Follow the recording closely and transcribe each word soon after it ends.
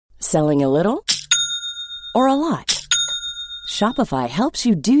Selling a little or a lot? Shopify helps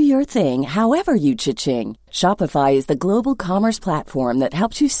you do your thing however you cha-ching. Shopify is the global commerce platform that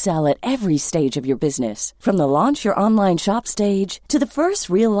helps you sell at every stage of your business. From the launch your online shop stage to the first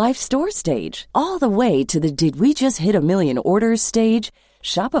real-life store stage, all the way to the did we just hit a million orders stage.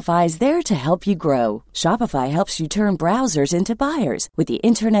 Shopify is there to help you grow. Shopify helps you turn browsers into buyers with the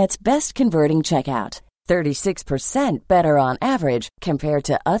internet's best converting checkout. 36% better on average compared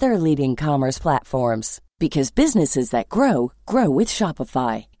to other leading commerce platforms. Because businesses that grow, grow with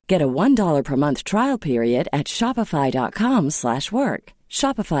Shopify. Get a $1 per month trial period at shopify.com/work.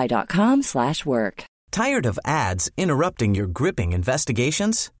 Shopify.com/work. Tired of ads interrupting your gripping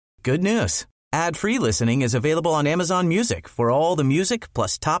investigations? Good news. Ad-free listening is available on Amazon Music for all the music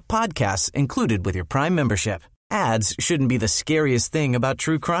plus top podcasts included with your Prime membership. Ads shouldn't be the scariest thing about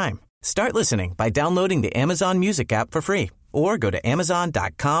true crime. Start listening by downloading the Amazon Music app for free or go to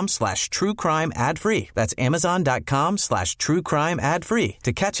amazon.com/truecrime ad-free. That's amazon.com/truecrime ad-free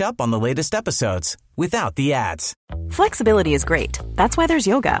to catch up on the latest episodes without the ads. Flexibility is great. That's why there's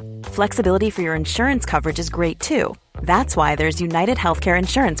yoga. Flexibility for your insurance coverage is great too. That's why there's United Healthcare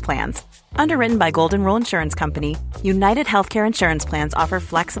Insurance Plans. Underwritten by Golden Rule Insurance Company, United Healthcare Insurance Plans offer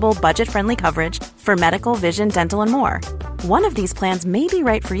flexible, budget-friendly coverage for medical, vision, dental, and more. One of these plans may be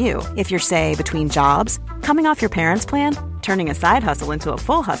right for you if you're, say, between jobs, coming off your parents' plan, turning a side hustle into a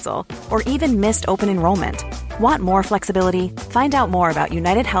full hustle, or even missed open enrollment. Want more flexibility? Find out more about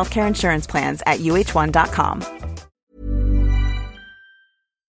United Healthcare Insurance Plans at uh1.com.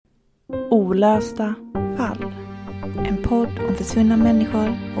 Olösta fall. En podd om försvunna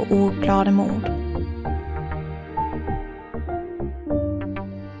människor och ouppklarade mord.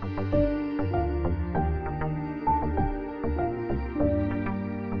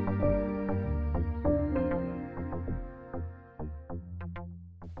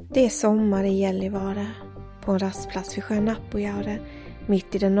 Det är sommar i Gällivare. På en rastplats vid sjön Apojaure,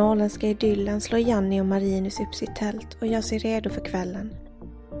 mitt i den norrländska idyllen, slår Janni och Marinus upp sitt tält och gör sig redo för kvällen.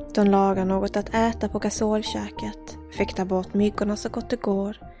 De lagar något att äta på gasolköket, fäktar bort myggorna så gott det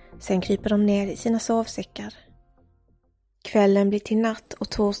går, sen kryper de ner i sina sovsäckar. Kvällen blir till natt och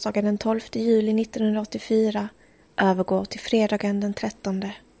torsdagen den 12 juli 1984 övergår till fredagen den 13.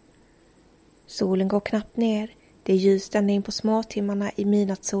 Solen går knappt ner, det är ljust ända in på småtimmarna i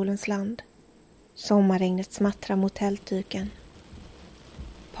midnattssolens land. Sommarregnet smattrar mot tältduken.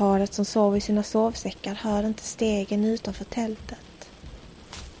 Paret som sover i sina sovsäckar hör inte stegen utanför tältet.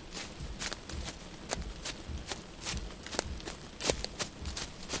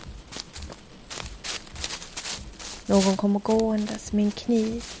 Någon kommer gåendes med en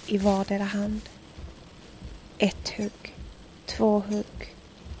kniv i vardera hand. 1 hugg, 2 hugg,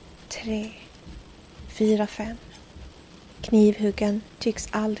 3, 4, 5. Knivhuggen tycks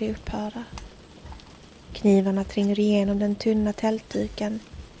aldrig upphöra. Knivarna tränger igenom den tunna tältduken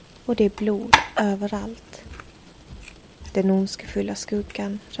och det är blod överallt. Den ondskefulla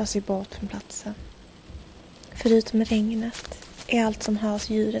skuggan rör sig bort från platsen. Förutom regnet är allt som hörs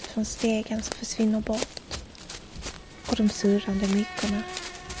ljudet från stegen som försvinner bort. Och de surrande myggorna.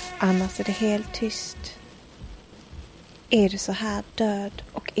 Annars är det helt tyst. Är det så här död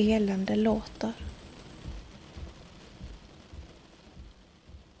och elände låter?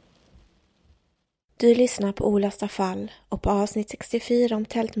 Du lyssnar på Olösta fall och på avsnitt 64 om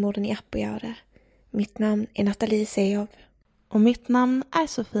tältmorden i Apojaure. Mitt namn är Nathalie Seov. Och mitt namn är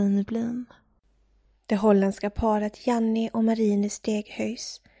Sofie Nyblin. Det holländska paret Janni och Marinus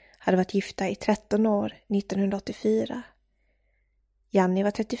Steghöjs hade varit gifta i 13 år 1984. Janni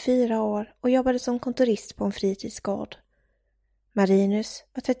var 34 år och jobbade som kontorist på en fritidsgård. Marinus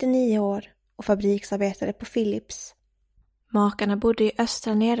var 39 år och fabriksarbetade på Philips. Makarna bodde i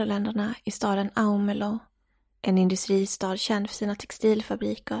östra Nederländerna i staden Almelo, en industristad känd för sina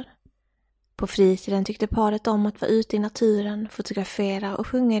textilfabriker. På fritiden tyckte paret om att vara ute i naturen, fotografera och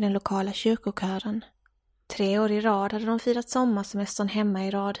sjunga i den lokala kyrkokören. 3 år i rad hade de firat sommarsemestern hemma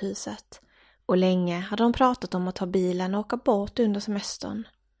i radhuset och länge hade de pratat om att ta bilen och åka båt under semestern.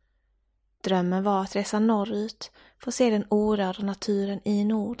 Drömmen var att resa norrut för att se den orörda naturen i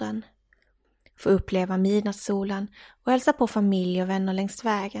Norden. Få uppleva midnattssolen och hälsa på familj och vänner längs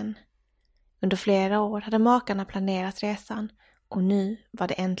vägen. Under flera år hade makarna planerat resan och nu var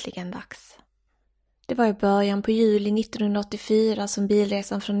det äntligen dags. Det var i början på juli 1984 som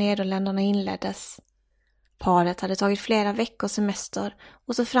bilresan från Nederländerna inleddes. Paret hade tagit flera veckors semester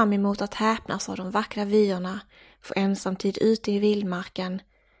och så fram emot att häpnas av de vackra vyerna, få ensamtid ute i vildmarken,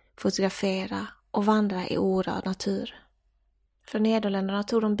 fotografera och vandra i orörd natur. Från Nederländerna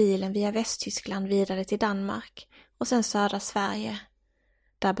tog de bilen via Västtyskland vidare till Danmark och sen södra Sverige.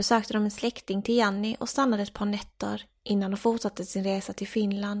 Där besökte de en släkting till Janni och stannade ett par nätter innan de fortsatte sin resa till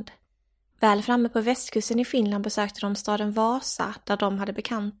Finland. Väl framme på västkusten i Finland besökte de staden Vasa där de hade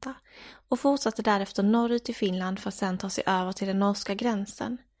bekanta och fortsatte därefter norrut i Finland för att sedan ta sig över till den norska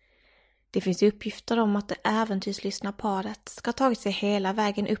gränsen. Det finns uppgifter om att det äventyrslystna paret ska ha tagit sig hela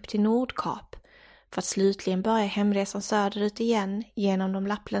vägen upp till Nordkap för att slutligen börja hemresan söderut igen genom de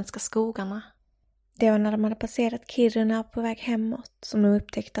lappländska skogarna. Det var när de hade passerat Kiruna på väg hemåt som de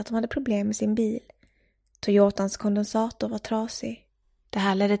upptäckte att de hade problem med sin bil. Toyotans kondensator var trasig. Det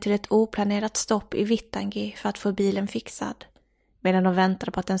här ledde till ett oplanerat stopp i Vittangi för att få bilen fixad. Medan de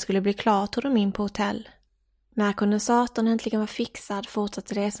väntade på att den skulle bli klar tog de in på hotell. När kondensatorn äntligen var fixad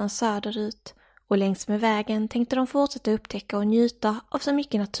fortsatte resan söderut och längs med vägen tänkte de fortsätta upptäcka och njuta av så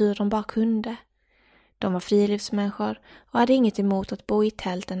mycket natur de bara kunde. De var friluftsmänniskor och hade inget emot att bo i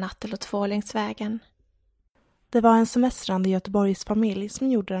tält en natt eller två längs vägen. Det var en semestrande Göteborgs familj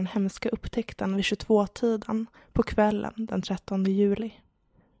som gjorde den hemska upptäckten vid 22-tiden på kvällen den 13 juli.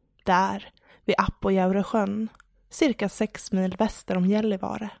 Där, vid Appojauresjön, cirka 6 mil väster om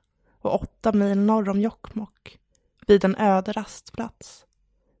Gällivare och 8 mil norr om Jokkmokk, vid en öde rastplats,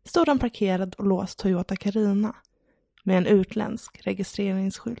 stod en parkerad och låst Toyota Carina med en utländsk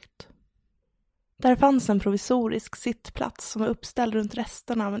registreringsskylt. Där fanns en provisorisk sittplats som var uppställd runt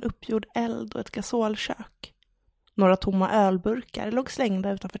resterna av en uppgjord eld och ett gasolkök. Några tomma ölburkar låg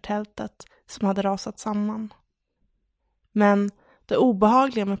slängda utanför tältet som hade rasat samman. Men det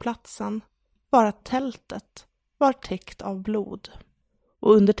obehagliga med platsen var att tältet var täckt av blod.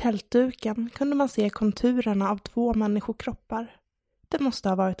 Och under tältduken kunde man se konturerna av 2 människokroppar. Det måste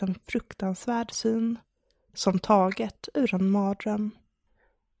ha varit en fruktansvärd syn, som taget ur en mardröm.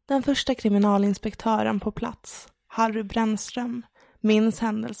 Den första kriminalinspektören på plats, Harry Brännström, minns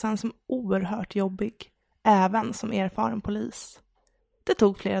händelsen som oerhört jobbig, även som erfaren polis. Det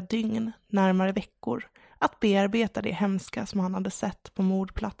tog flera dygn, närmare veckor, att bearbeta det hemska som han hade sett på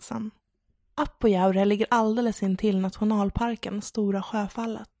mordplatsen. Appojaure ligger alldeles intill nationalparken Stora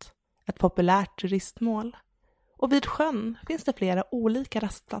Sjöfallet, ett populärt turistmål. Och vid sjön finns det flera olika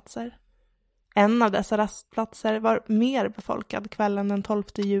rastplatser. En av dessa rastplatser var mer befolkad kvällen den 12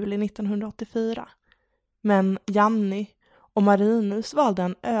 juli 1984. Men Janni och Marinus valde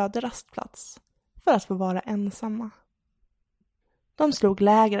en öde rastplats för att få vara ensamma. De slog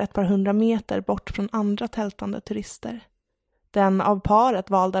läger ett par 100 meter bort från andra tältande turister. Den av paret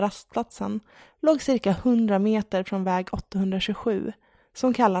valda rastplatsen låg cirka 100 meter från väg 827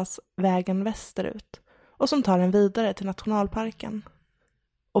 som kallas vägen västerut och som tar en vidare till nationalparken.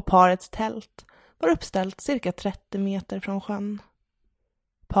 Och parets tält var uppställt cirka 30 meter från sjön.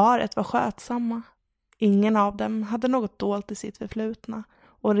 Paret var skötsamma. Ingen av dem hade något dolt i sitt förflutna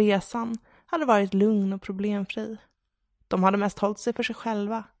och resan hade varit lugn och problemfri. De hade mest hållit sig för sig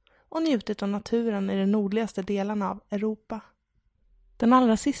själva och njutit av naturen i de nordligaste delarna av Europa. Den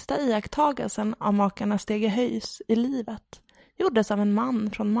allra sista iakttagelsen av makarna Stegehöjs i livet gjordes av en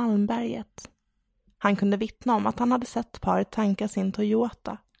man från Malmberget. Han kunde vittna om att han hade sett paret tanka sin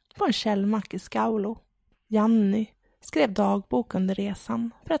Toyota på en källmack i Skaulo. Janni skrev dagbok under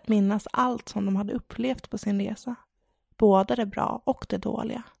resan för att minnas allt som de hade upplevt på sin resa. Både det bra och det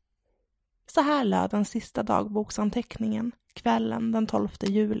dåliga. Så här löd den sista dagboksanteckningen kvällen den 12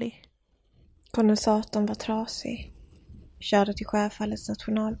 juli. Kondensatorn var trasig. Körde till Sjöfallets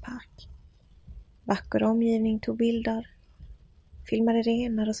nationalpark. Vacker omgivning, tog bilder. Filmade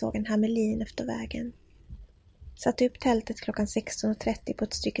renar och såg en hermelin efter vägen. Satte upp tältet klockan 16:30 på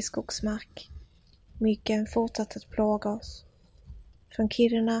ett stycke skogsmark. Myggen fortsatte att plåga oss. Från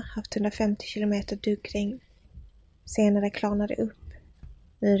Kiruna haft 150 kilometer duggregn. Senare klarnade upp.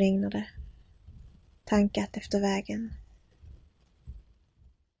 Nu regnade. Tankat efter vägen.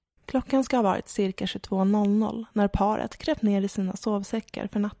 Klockan ska ha varit cirka 22:00 när paret kröp ner i sina sovsäckar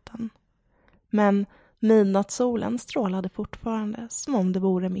för natten. Men midnattssolen strålade fortfarande som om det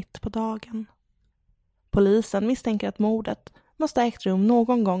vore mitt på dagen. Polisen misstänker att mordet måste ha ägt rum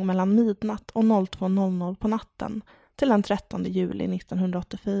någon gång mellan midnatt och 02:00 på natten till den 13 juli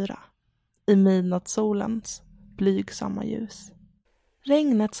 1984. I midnattssolens blygsamma ljus.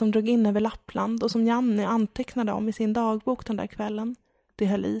 Regnet som drog in över Lappland och som Janni antecknade om i sin dagbok den där kvällen, det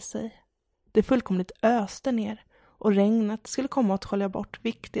höll i sig. Det fullkomligt öste ner och regnet skulle komma att skölja bort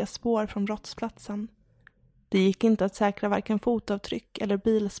viktiga spår från brottsplatsen. Det gick inte att säkra varken fotavtryck eller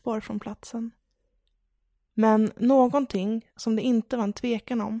bilspår från platsen. Men någonting som det inte var en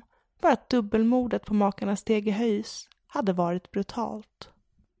tvekan om var att dubbelmordet på makarna Stegehöjs hade varit brutalt.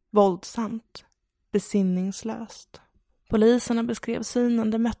 Våldsamt. Besinningslöst. Poliserna beskrev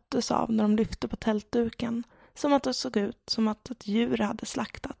synen de möttes av när de lyfte på tältduken som att det såg ut som att ett djur hade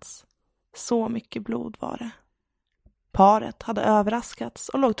slaktats. Så mycket blod var det. Paret hade överraskats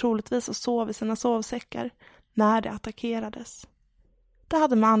och låg troligtvis och sov i sina sovsäckar när det attackerades. Det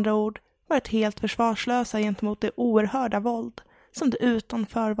hade med andra ord varit helt försvarslösa gentemot det oerhörda våld som det utan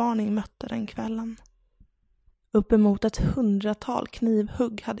förvarning mötte den kvällen. Uppemot 100-tal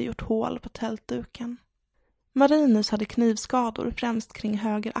knivhugg hade gjort hål på tältduken. Marinus hade knivskador främst kring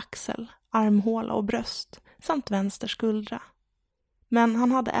höger axel, armhåla och bröst samt vänster skuldra. Men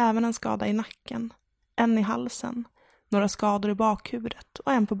han hade även en skada i nacken, en i halsen, några skador i bakhuvudet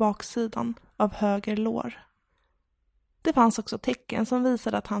och en på baksidan av höger lår. Det fanns också tecken som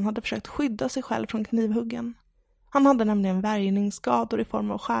visade att han hade försökt skydda sig själv från knivhuggen. Han hade nämligen värjningsskador i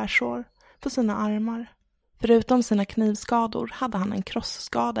form av skärsår på sina armar. Förutom sina knivskador hade han en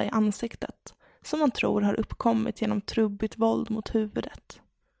krossskada i ansiktet som man tror har uppkommit genom trubbigt våld mot huvudet.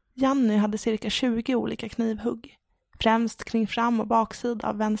 Janny hade cirka 20 olika knivhugg, främst kring fram- och baksida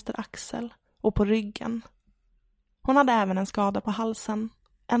av vänster axel och på ryggen. Hon hade även en skada på halsen,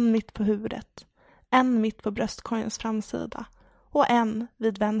 en mitt på huvudet, en mitt på bröstkorgens framsida och en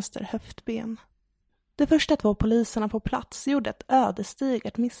vid vänster höftben. De första 2 poliserna på plats gjorde ett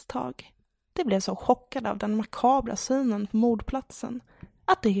ödesdigert misstag. De blev så chockade av den makabra synen på mordplatsen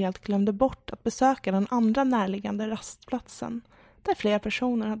att de helt glömde bort att besöka den andra närliggande rastplatsen där fler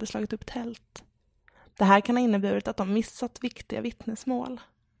personer hade slagit upp tält. Det här kan ha inneburit att de missat viktiga vittnesmål.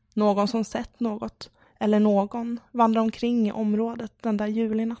 Någon som sett något eller någon vandrar omkring i området den där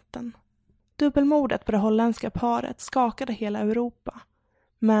julinatten. Dubbelmordet på det holländska paret skakade hela Europa,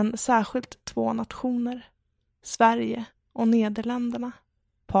 men särskilt 2 nationer, Sverige och Nederländerna,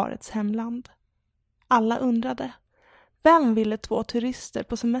 parets hemland. Alla undrade, vem ville 2 turister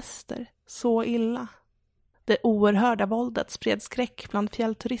på semester så illa? Det oerhörda våldet spred skräck bland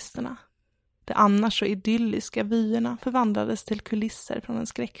fjällturisterna. De annars så idylliska vyerna förvandlades till kulisser från en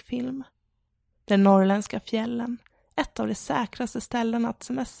skräckfilm. De norrländska fjällen, ett av de säkraste ställena att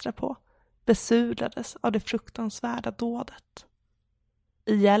semestra på, besudlades av det fruktansvärda dådet.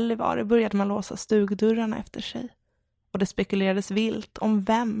 I Gällivare började man låsa stugdörrarna efter sig och det spekulerades vilt om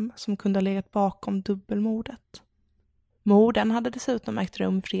vem som kunde ha legat bakom dubbelmordet. Morden hade dessutom ägt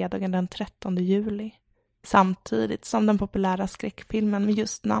rum fredagen den 13 juli, samtidigt som den populära skräckfilmen med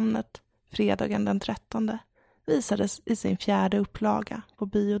just namnet Fredagen den 13 visades i sin 4:e upplaga på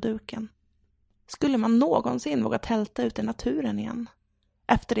bioduken. Skulle man någonsin våga tälta ut i naturen igen?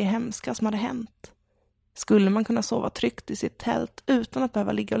 Efter det hemska som hade hänt? Skulle man kunna sova tryggt i sitt tält utan att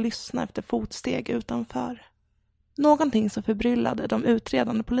behöva ligga och lyssna efter fotsteg utanför? Någonting som förbryllade de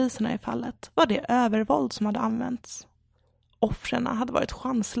utredande poliserna i fallet var det övervåld som hade använts. Offren hade varit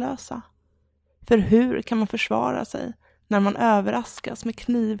chanslösa. För hur kan man försvara sig när man överraskas med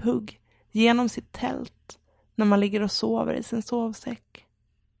knivhugg genom sitt tält när man ligger och sover i sin sovsäck?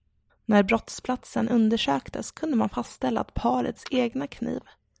 När brottsplatsen undersöktes kunde man fastställa att parets egna kniv,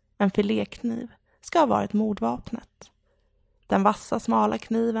 en filékniv, ska ha varit mordvapnet. Den vassa smala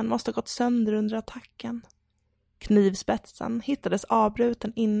kniven måste ha gått sönder under attacken. Knivspetsen hittades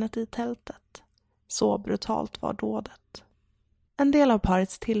avbruten inuti tältet. Så brutalt var dådet. En del av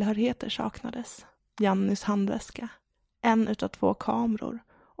parets tillhörigheter saknades. Jannys handväska, en utav 2 kameror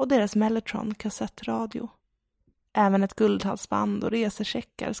och deras Mellotron kassettradio. Även ett guldhalsband och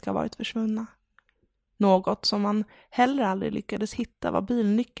resecheckar ska ha varit försvunna. Något som man heller aldrig lyckades hitta var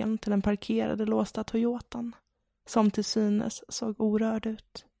bilnyckeln till den parkerade låsta Toyotan, som till synes såg orörd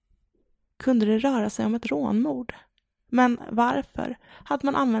ut. Kunde det röra sig om ett rånmord? Men varför hade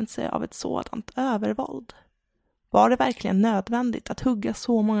man använt sig av ett sådant övervåld? Var det verkligen nödvändigt att hugga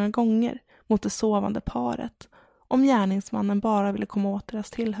så många gånger mot det sovande paret om gärningsmannen bara ville komma åt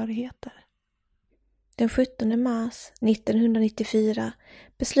deras tillhörigheter? Den 17 mars 1994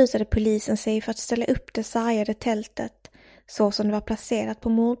 beslutade polisen sig för att ställa upp det sargade tältet så som det var placerat på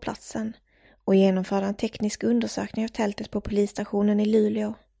mordplatsen och genomföra en teknisk undersökning av tältet på polisstationen i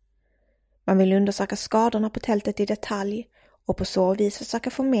Luleå. Man ville undersöka skadorna på tältet i detalj och på så vis försöka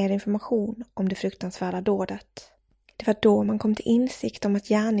få mer information om det fruktansvärda dådet. Det var då man kom till insikt om att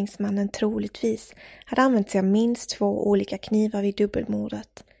gärningsmannen troligtvis hade använt sig av minst 2 olika knivar vid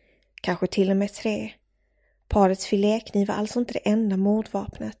dubbelmordet, kanske till och med 3. Parets filékniv var alltså inte det enda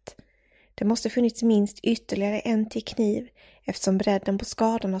mordvapnet. Det måste funnits minst ytterligare en till kniv eftersom bredden på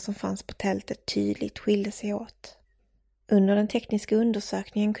skadorna som fanns på tältet tydligt skilde sig åt. Under den tekniska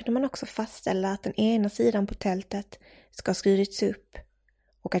undersökningen kunde man också fastställa att den ena sidan på tältet ska ha skurits upp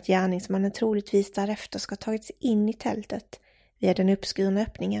och att gärningsmannen troligtvis därefter ska ha tagits in i tältet via den uppskurna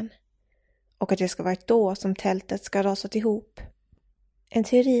öppningen och att det ska varit då som tältet ska rasat ihop. En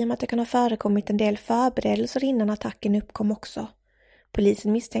teori om att det kan ha förekommit en del förberedelser innan attacken uppkom också.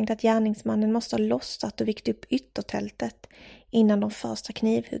 Polisen misstänkte att gärningsmannen måste ha lossat och vikt upp yttertältet innan de första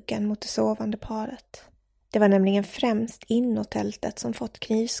knivhuggen mot det sovande paret. Det var nämligen främst innertältet som fått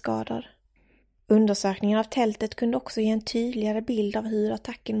knivskador. Undersökningen av tältet kunde också ge en tydligare bild av hur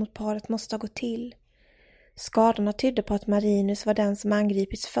attacken mot paret måste ha gått till. Skadorna tydde på att Marinus var den som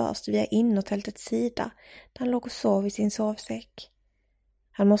angripits först via innertältets sida där han låg och sov i sin sovsäck.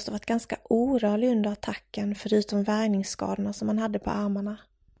 Han måste ha varit ganska orörlig under attacken förutom värjningsskadorna som han hade på armarna.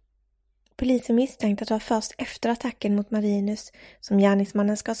 Polisen misstänkte att det var först efter attacken mot Marinus som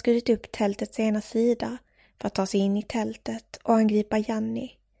gärningsmannen ska ha skurit upp tältets ena sida för att ta sig in i tältet och angripa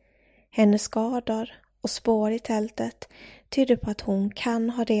Janni. Hennes skador och spår i tältet tyder på att hon kan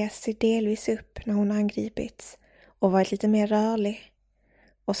ha rest sig delvis upp när hon angripits och varit lite mer rörlig.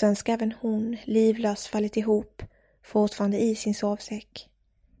 Och sen ska även hon livlöst fallit ihop, fortfarande i sin sovsäck.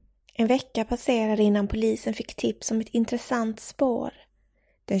 En vecka passerade innan polisen fick tips om ett intressant spår.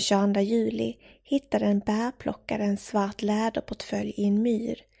 Den 22 juli hittade en bärplockare en svart läderportfölj i en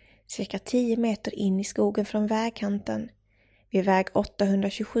myr, cirka 10 meter in i skogen från vägkanten, vid väg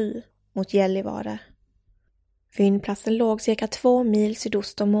 827 mot Gällivare. Fyndplatsen låg cirka 2 mil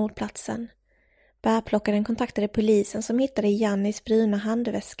sydost om mordplatsen. Bärplockaren kontaktade polisen som hittade Jannis bruna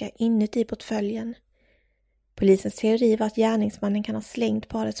handväska inuti portföljen. Polisens teori var att gärningsmannen kan ha slängt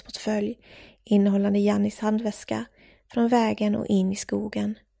parets portfölj innehållande Jannis handväska från vägen och in i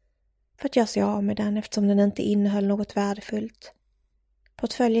skogen för att göra sig av med den eftersom den inte innehöll något värdefullt.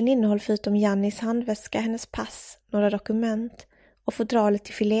 Portföljen innehöll förutom Jannis handväska hennes pass, några dokument och fodralet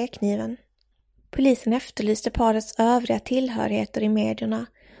till filékniven. Polisen efterlyste parets övriga tillhörigheter i medierna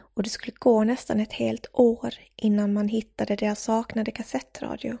och det skulle gå nästan ett helt år innan man hittade deras saknade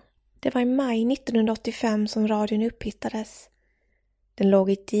kassettradio. Det var i maj 1985 som radion upphittades. Den låg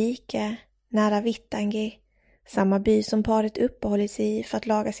i ett dike nära Vittangi, samma by som paret uppehållit sig i för att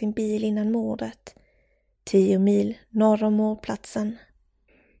laga sin bil innan mordet, 10 mil norr om mordplatsen.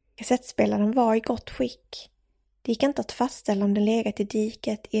 Kassettspelaren var i gott skick. Det gick inte att fastställa om den legat i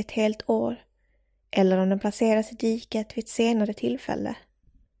diket i ett helt år eller om den placerades i diket vid ett senare tillfälle.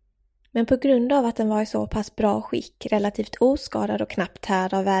 Men på grund av att den var i så pass bra skick, relativt oskadad och knappt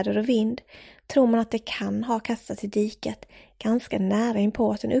tärd av väder och vind, tror man att det kan ha kastats i diket ganska nära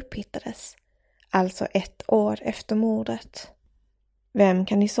inpå att den upphittades. Alltså 1 år efter mordet. Vem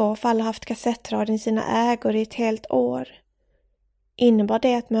kan i så fall ha haft kassettradion i sina ägor i ett helt år? Innebar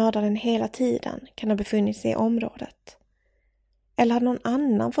det att mördaren hela tiden kan ha befunnit sig i området? Eller hade någon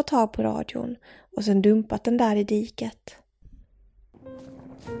annan fått tag på radion och sen dumpat den där i diket?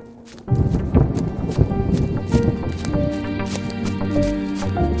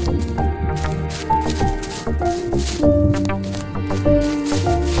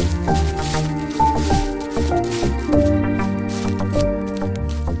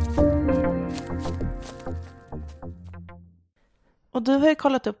 Och du har ju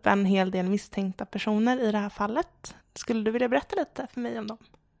kollat upp en hel del misstänkta personer i det här fallet. Skulle du vilja berätta lite för mig om dem?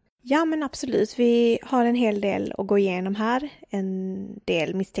 Ja, men absolut. Vi har en hel del att gå igenom här. En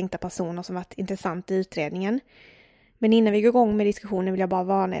del misstänkta personer som varit intressant i utredningen. Men innan vi går igång med diskussionen vill jag bara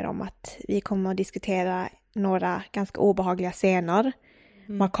varna er om att vi kommer att diskutera några ganska obehagliga scener.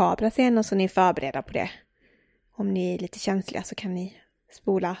 Makabra scener, så ni är förberedda på det. Om ni är lite känsliga så kan ni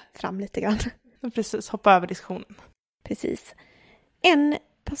spola fram lite grann. Precis, hoppa över diskussionen. Precis. En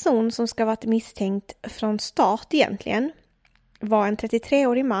person som ska ha varit misstänkt från start egentligen var en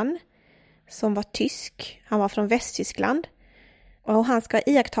 33-årig man som var tysk. Han var från Västtyskland och han ska ha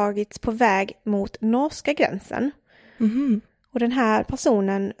iakttagits på väg mot norska gränsen. Mm. Och den här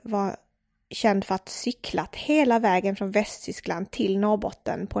personen var känd för att cyklat hela vägen från Västtyskland till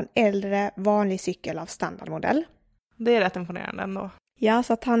Norrbotten på en äldre vanlig cykel av standardmodell. Det är rätt imponerande ändå. Ja,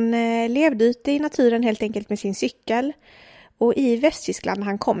 så att han levde ute i naturen helt enkelt med sin cykel. Och i Västtyskland där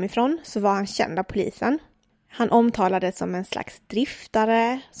han kom ifrån så var han känd av polisen. Han omtalades som en slags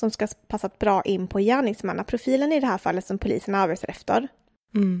driftare som ska passat bra in på gärningsmannaprofilen i det här fallet som polisen arbetar efter.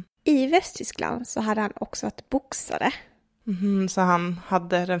 Mm. I Västtyskland så hade han också varit boxare. Så han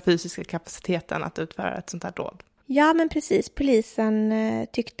hade den fysiska kapaciteten att utföra ett sånt här dåd? Ja, men precis. Polisen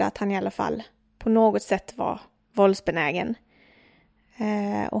tyckte att han i alla fall på något sätt var våldsbenägen.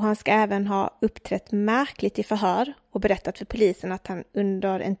 Och han ska även ha uppträtt märkligt i förhör och berättat för polisen att han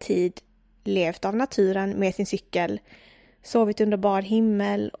under en tid levt av naturen med sin cykel, sovit under bar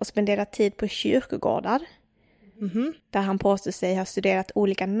himmel och spenderat tid på kyrkogårdar. Mm-hmm. Där han påstår sig ha studerat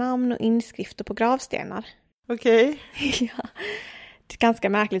olika namn och inskrifter på gravstenar. Okej. Ja. Ett ganska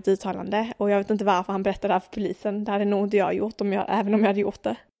märkligt uttalande och jag vet inte varför han berättade det här för polisen. Det hade nog inte jag gjort även om jag hade gjort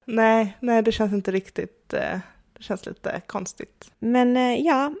det. Nej, det känns inte riktigt, det känns lite konstigt. Men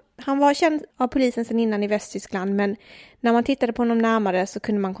ja, han var känd av polisen sedan innan i Västtyskland, men när man tittade på honom närmare så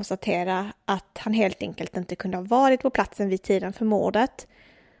kunde man konstatera att han helt enkelt inte kunde ha varit på platsen vid tiden för mordet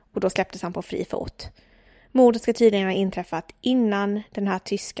och då släpptes han på fri fot. Mordet ska tydligen ha inträffat innan den här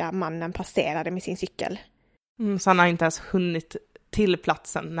tyska mannen passerade med sin cykel. Så han har inte ens hunnit till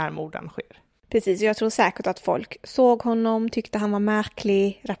platsen när morden sker. Precis, och jag tror säkert att folk såg honom, tyckte han var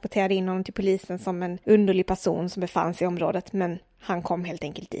märklig, rapporterade in honom till polisen som en underlig person som befann sig i området, men han kom helt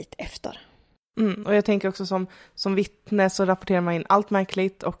enkelt dit efter. Och jag tänker också som vittne så rapporterar man in allt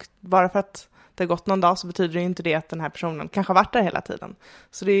märkligt, och bara för att det har gått någon dag så betyder det inte det att den här personen kanske har varit där hela tiden.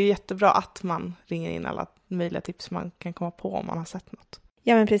 Så det är jättebra att man ringer in alla möjliga tips man kan komma på om man har sett något.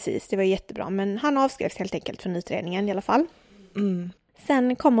 Ja men precis, det var jättebra, men han avskrevs helt enkelt från utredningen i alla fall.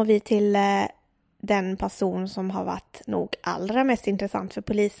 Sen kommer vi till den person som har varit nog allra mest intressant för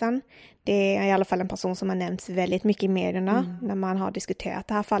polisen. Det är i alla fall en person som har nämnts väldigt mycket i medierna när man har diskuterat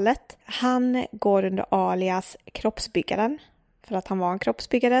det här fallet. Han går under alias kroppsbyggaren för att han var en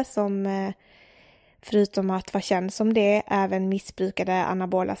kroppsbyggare som förutom att vara känd som det även missbrukade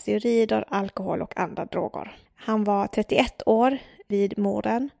anabola steroider, alkohol och andra droger. Han var 31 år vid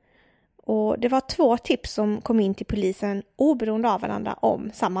morden. Och det var 2 tips som kom in till polisen oberoende av varandra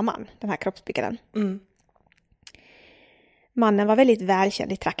om samma man, den här kroppsbyggaren. Mannen var väldigt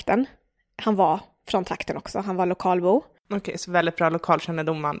välkänd i trakten. Han var från trakten också, han var lokalbo. Okej, så väldigt bra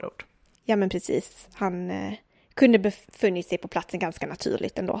lokalkännedom med andra ord. Ja men precis, han kunde befunnit sig på platsen ganska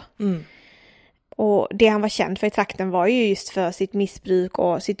naturligt ändå. Och det han var känd för i trakten var ju just för sitt missbruk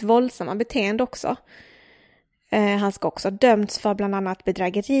och sitt våldsamma beteende också. Han ska också ha dömts för bland annat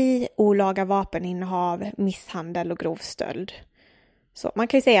bedrägeri, olaga vapeninnehav, misshandel och grov stöld. Så man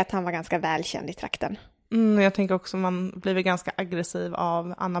kan ju säga att han var ganska välkänd i trakten. Jag tänker också att man blir ganska aggressiv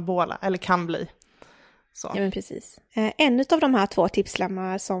av anabola, eller kan bli. Så. Ja men precis. En av de här 2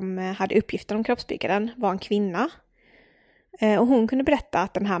 tipslämmarna som hade uppgifter om kroppsbyggaren var en kvinna. Och hon kunde berätta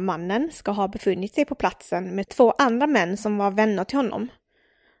att den här mannen ska ha befunnit sig på platsen med 2 andra män som var vänner till honom.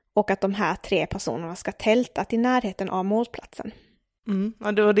 Och att de här 3 personerna ska tältat i närheten av mordplatsen.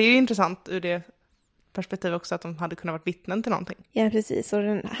 Och det är ju intressant ur det perspektiv också att de hade kunnat vara vittnen till någonting. Ja, precis. Och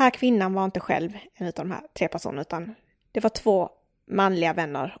den här kvinnan var inte själv en av de här 3 personerna utan det var 2 manliga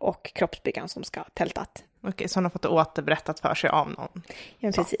vänner och kroppsbyggaren som ska ha tältat. Okej, så hon har fått återberättat för sig av någon.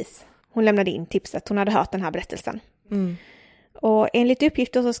 Ja, precis. Hon lämnade in tipset. Hon hade hört den här berättelsen. Och enligt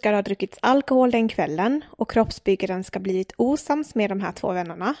uppgifter så ska det ha druckits alkohol den kvällen och kroppsbyggaren ska blivit osams med de här 2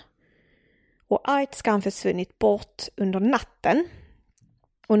 vännerna. Och Art ska han försvunnit bort under natten.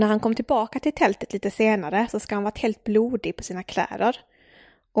 Och när han kom tillbaka till tältet lite senare så ska han varit helt blodig på sina kläder.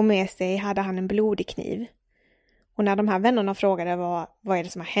 Och med sig hade han en blodig kniv. Och när de här vännerna frågade vad är det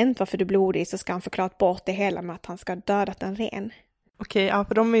som har hänt, varför du är blodig, så ska han förklarat bort det hela med att han ska ha dödat en ren. Okej, ja,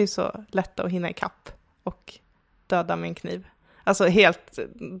 för de är ju så lätta att hinna i kapp och döda med en kniv. Alltså helt,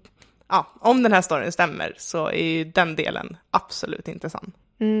 ja, om den här storyn stämmer så är ju den delen absolut inte sann.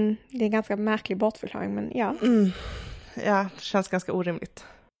 Det är en ganska märklig bortförklaring, men ja. Ja, det känns ganska orimligt.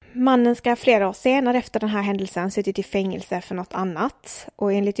 Mannen ska flera år senare efter den här händelsen suttit i fängelse för något annat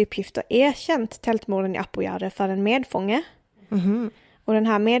och enligt uppgifter erkänt tältmorden i Apoyare för en medfånge. Och den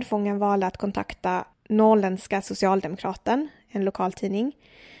här medfången valde att kontakta Norrländska Socialdemokraten, en lokaltidning,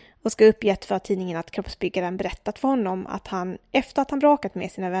 och ska uppgett för tidningen att kroppsbyggaren berättat för honom att han, efter att han bråkat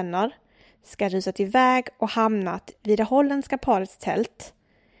med sina vänner, ska rusat iväg och hamnat vid det holländska parets tält.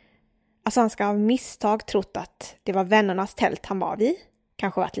 Alltså han ska av misstag trott att det var vännernas tält han var vid.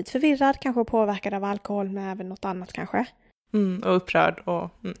 Kanske varit lite förvirrad, kanske påverkad av alkohol, men även något annat kanske. Och upprörd.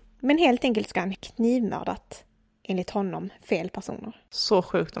 Men helt enkelt ska han knivmördat, enligt honom, fel personer. Så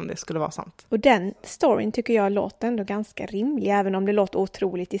sjukt om det skulle vara sant. Och den storyn tycker jag låter ändå ganska rimlig, även om det låter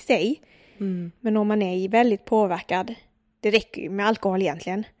otroligt i sig. Men om man är väldigt påverkad, det räcker ju med alkohol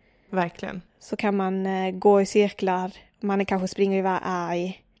egentligen. Verkligen. Så kan man gå i cirklar, man kanske springer iväg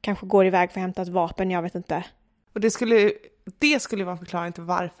arg, kanske går iväg för att hämta ett vapen, jag vet inte. Och det skulle vara en förklaring till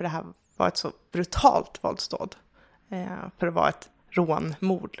varför det här var ett så brutalt våldsdåd. För att vara ett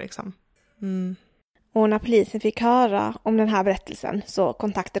rånmord liksom. Och när polisen fick höra om den här berättelsen så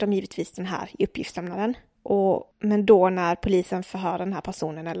kontaktade de givetvis den här uppgiftslämnaren. Men då när polisen förhör den här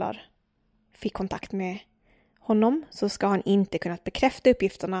personen eller fick kontakt med honom så ska han inte kunnat bekräfta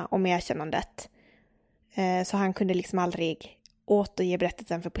uppgifterna om erkännandet. Så han kunde liksom aldrig återge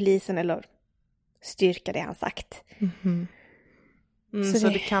berättelsen för polisen eller styrka det han sagt. Så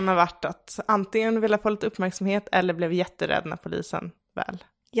det kan ha varit att antingen ville få lite uppmärksamhet eller blev jätterädd när polisen väl.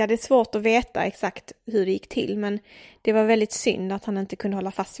 Ja, det är svårt att veta exakt hur det gick till, men det var väldigt synd att han inte kunde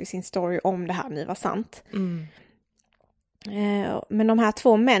hålla fast vid sin story om det här nu var sant. Men de här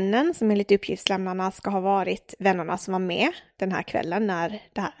 2 männen som enligt uppgiftslämnarna ska ha varit vännerna som var med den här kvällen när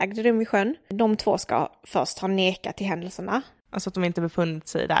det här ägde rum vid sjön. De 2 ska först ha nekat till händelserna. Alltså att de inte befunnit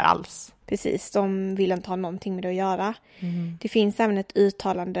sig där alls. Precis, de vill inte ha någonting med det att göra. Det finns även ett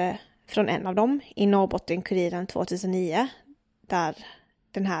uttalande från en av dem i Norrbotten-Kuriren 2009 där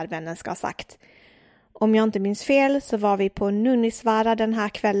den här vännen ska ha sagt: om jag inte minns fel så var vi på Nunnisvaara den här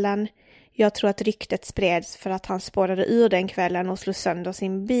kvällen. Jag tror att ryktet spreds för att han spårade ur den kvällen och slog sönder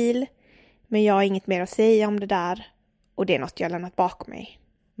sin bil. Men jag har inget mer att säga om det där och det är något jag lämnat bakom mig.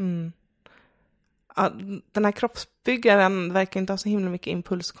 Ja, den här kroppsbyggaren verkar inte ha så himla mycket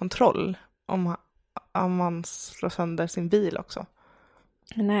impulskontroll om man slår sönder sin bil också.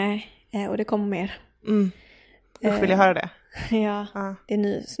 Nej, och det kommer mer. Vill jag höra det? Ja, det är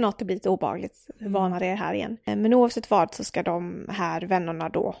nu snart det blir lite obehagligt. Varnar det här igen. Men oavsett vad så ska de här vännerna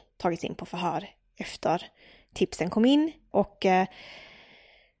då tagits in på förhör efter tipsen kom in. Och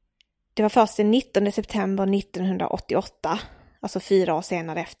det var först den 19 september 1988, alltså 4 år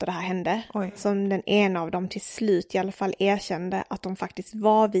senare efter det här hände, som den ena av dem till slut i alla fall erkände att de faktiskt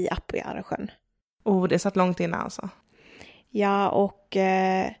var vid Apujärresjön. Det satt långt innan alltså. Ja, och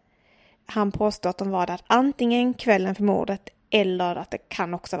han påstår att de var där antingen kvällen för mordet eller att det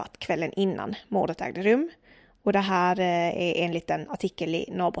kan också ha varit kvällen innan mordet ägde rum. Och det här är enligt en artikel i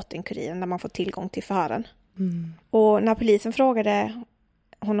Norrbotten-Kuriren där man får tillgång till förhören. Och när polisen frågade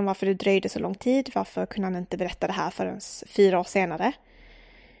honom varför det dröjde så lång tid, varför kunde han inte berätta det här förrän 4 år senare,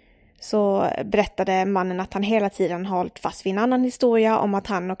 så berättade mannen att han hela tiden hållit fast vid en annan historia om att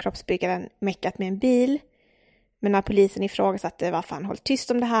han och kroppsbyggaren meckat med en bil. Men när polisen ifrågasatte varför han hållit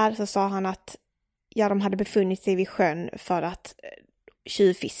tyst om det här så sa han att de hade befunnit sig vid sjön för att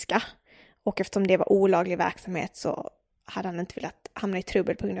tjuvfiska. Och eftersom det var olaglig verksamhet så hade han inte velat hamna i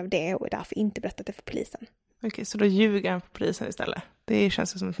trubbel på grund av det och därför inte berättat det för polisen. Okej, så då ljuger han för polisen istället. Det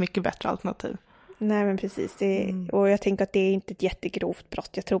känns som ett mycket bättre alternativ. Nej, men precis. Och jag tänker att det är inte ett jättegrovt brott.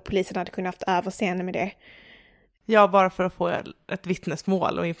 Jag tror polisen hade kunnat haft överseende med det. Ja, bara för att få ett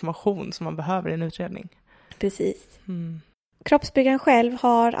vittnesmål och information som man behöver i en utredning. Precis. Kroppsbyggaren själv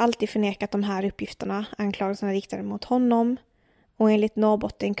har alltid förnekat de här uppgifterna, anklagelserna riktade mot honom. Och enligt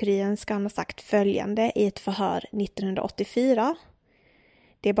Norrbotten-Kuriren ska han ha sagt följande i ett förhör 1984.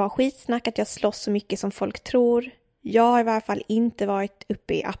 Det är bara skitsnack att jag slåss så mycket som folk tror. Jag har i varje fall inte varit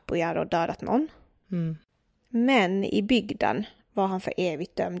uppe i Apujar och dödat någon. Men i bygden var han för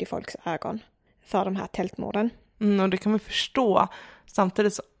evigt dömd i folks ögon för de här tältmorden. Och det kan vi förstå.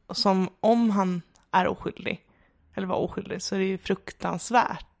 Samtidigt som om han är oskyldig, eller var oskyldig, så är det ju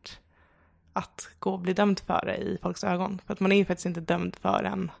fruktansvärt att gå och bli dömd för det i folks ögon. För att man är ju faktiskt inte dömd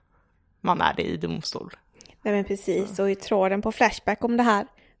förrän man är det i domstol. Nej, men precis. Och i tråden på Flashback om det här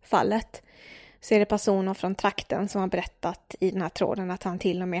fallet så är det personer från trakten som har berättat i den här tråden att han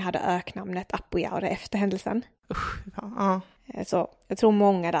till och med hade öknamnet Apujaure efter händelsen. Så jag tror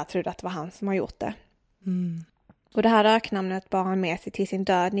många där trodde att det var han som har gjort det. Och det här öknamnet bar han med sig till sin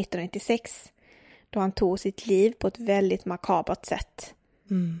död 1996 då han tog sitt liv på ett väldigt makabert sätt.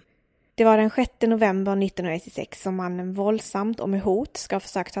 Det var den 6 november 1996 som mannen våldsamt och med hot ska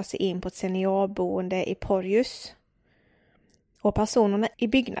försöka ta sig in på ett seniorboende i Porjus. Och personerna i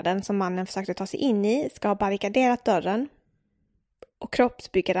byggnaden som mannen försökte ta sig in i ska ha barrikaderat dörren. Och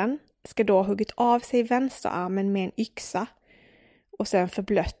kroppsbyggaren ska då ha huggit av sig vänsterarmen med en yxa och sen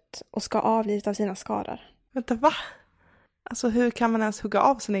förblött och ska ha avlidit av sina skador. Vänta, va? Alltså hur kan man ens hugga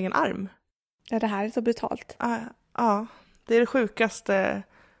av sin egen arm? Ja, det här är så brutalt. Ja, det är det sjukaste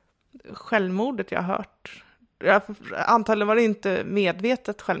självmordet jag har hört. Antagligen var det inte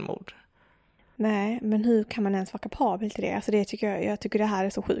medvetet självmord. Nej, men hur kan man ens vara kapabel till det? Alltså det jag tycker det här är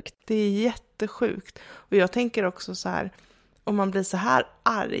så sjukt. Det är jättesjukt. Och jag tänker också så här, om man blir så här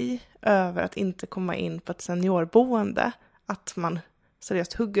arg över att inte komma in på ett seniorboende, att man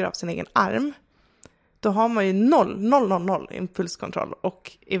seriöst hugger av sin egen arm, då har man ju noll impulskontroll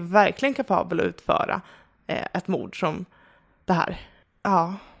och är verkligen kapabel att utföra ett mord som det här.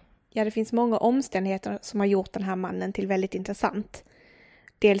 Ja, det finns många omständigheter som har gjort den här mannen till väldigt intressant.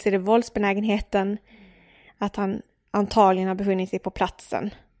 Dels är det våldsbenägenheten, att han antagligen har befunnit sig på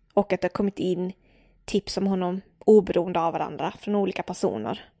platsen och att det har kommit in tips om honom oberoende av varandra från olika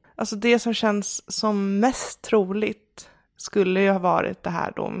personer. Alltså det som känns som mest troligt skulle ju ha varit det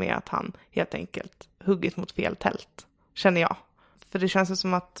här då med att han helt enkelt huggit mot fel tält, känner jag. För det känns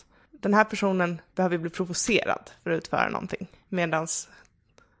som att den här personen behöver bli provocerad för att utföra någonting. Medan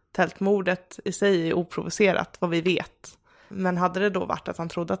tältmordet i sig är oprovocerat, vad vi vet. Men hade det då varit att han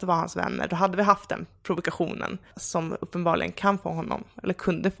trodde att det var hans vänner, då hade vi haft den provokationen som uppenbarligen kan få honom, eller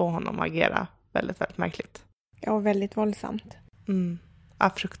kunde få honom att agera väldigt, väldigt märkligt. Ja, väldigt våldsamt. Ja,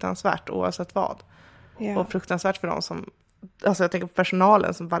 fruktansvärt oavsett vad. Ja. Och fruktansvärt för dem som, alltså jag tänker på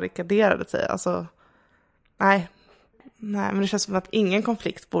personalen som barrikaderade sig. Alltså, nej, men det känns som att ingen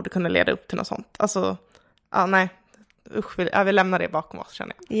konflikt borde kunna leda upp till något sånt. Alltså, ja, nej. Usch, jag vill lämna det bakom oss,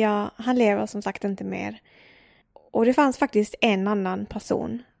 känner jag. Ja, han lever som sagt inte mer. Och det fanns faktiskt en annan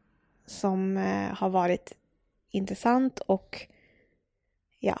person som har varit intressant och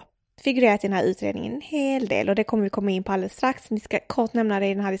figurerat i den här utredningen en hel del. Och det kommer vi komma in på alldeles strax. Vi ska kort nämna det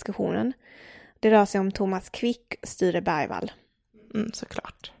i den här diskussionen. Det rör sig om Thomas Quick och Sture Bergvall.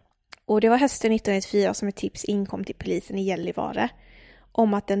 Såklart. Och det var hösten 1994 som ett tips inkom till polisen i Gällivare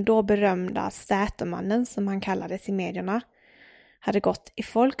om att den då berömda Sätermannen, som han kallades i medierna, hade gått i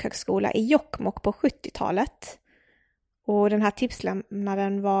folkhögskola i Jokkmokk på 70-talet. Och den här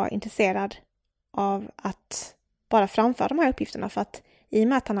tipslämnaren var intresserad av att bara framföra de här uppgifterna, för att i och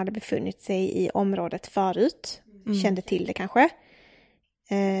med att han hade befunnit sig i området förut, kände till det kanske,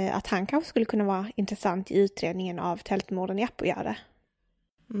 att han kanske skulle kunna vara intressant i utredningen av tältmorden i Apogjärde.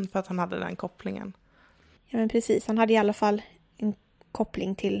 För att han hade den kopplingen. Ja, men precis. Han hade i alla fall en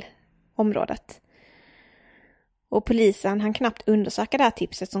koppling till området. Och polisen hann knappt undersöka det här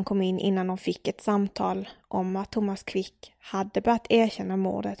tipset som kom in innan de fick ett samtal om att Thomas Quick hade börjat erkänna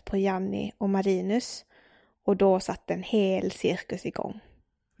mordet på Janni och Marinus. Och då satt en hel cirkus igång.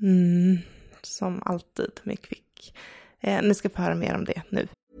 Som alltid med Quick. Ni ska få höra mer om det nu.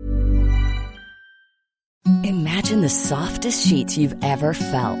 Imagine the softest sheets you've ever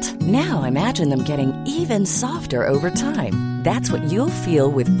felt. Now imagine them getting even softer over time. That's what you'll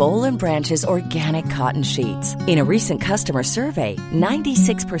feel with Boll & Branch's organic cotton sheets. In a recent customer survey,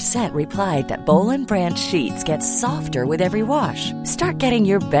 96% replied that Boll & Branch sheets get softer with every wash. Start getting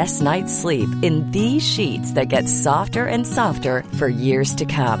your best night's sleep in these sheets that get softer and softer for years to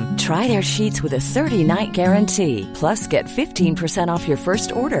come. Try their sheets with a 30-night guarantee. Plus, get 15% off your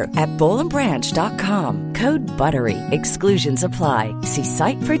first order at bollandbranch.com. Code BUTTERY. Exclusions apply. See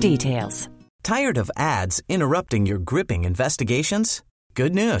site for details. Tired of ads interrupting your gripping investigations?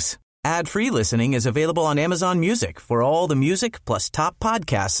 Good news. Ad-free listening is available on Amazon Music for all the music plus top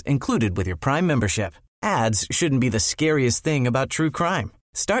podcasts included with your Prime membership. Ads shouldn't be the scariest thing about true crime.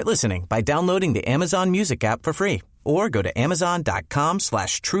 Start listening by downloading the Amazon Music app for free or go to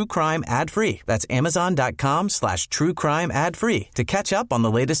amazon.com/truecrime ad-free. That's amazon.com/truecrime ad-free to catch up on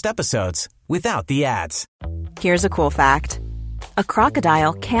the latest episodes without the ads. Here's a cool fact. A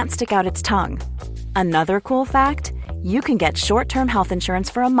crocodile can't stick out its tongue. Another cool fact, you can get short-term health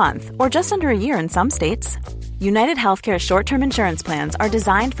insurance for a month or just under a year in some states. United Healthcare short-term insurance plans are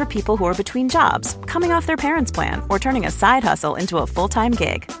designed for people who are between jobs, coming off their parents' plan, or turning a side hustle into a full-time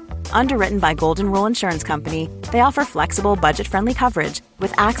gig. Underwritten by Golden Rule Insurance Company, they offer flexible, budget-friendly coverage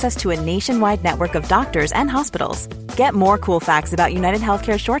with access to a nationwide network of doctors and hospitals. Get more cool facts about United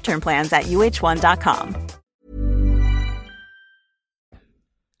Healthcare short-term plans at uh1.com.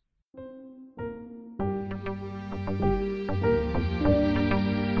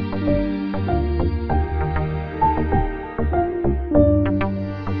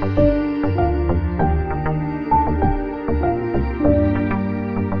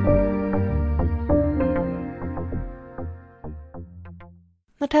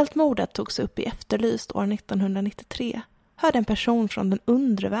 När tältmordet togs upp i Efterlyst år 1993 hörde en person från den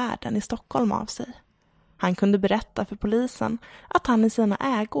undre världen i Stockholm av sig. Han kunde berätta för polisen att han i sina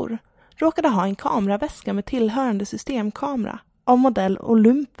ägor råkade ha en kameraväska med tillhörande systemkamera av modell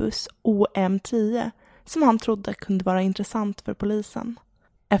Olympus OM10 som han trodde kunde vara intressant för polisen.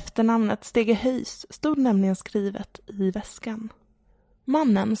 Efternamnet Stege Höjs stod nämligen skrivet i väskan.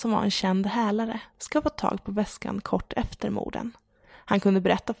 Mannen, som var en känd hälare, ska få tag på väskan kort efter morden. Han kunde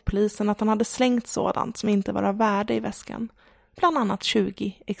berätta för polisen att han hade slängt sådant som inte var av värde i väskan, bland annat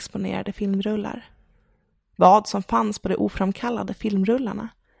 20 exponerade filmrullar. Vad som fanns på de oframkallade filmrullarna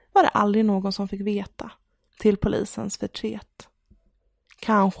var det aldrig någon som fick veta, till polisens förtret.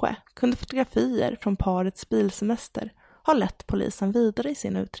 Kanske kunde fotografier från parets bilsemester ha lett polisen vidare i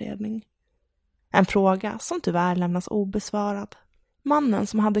sin utredning. En fråga som tyvärr lämnas obesvarad. Mannen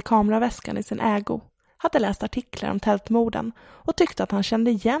som hade kameraväskan i sin ägo hade läst artiklar om tältmorden och tyckte att han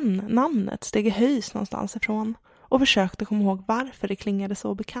kände igen namnet Stege Höjs någonstans ifrån och försökte komma ihåg varför det klingade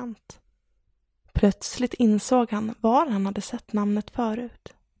så bekant. Plötsligt insåg han var han hade sett namnet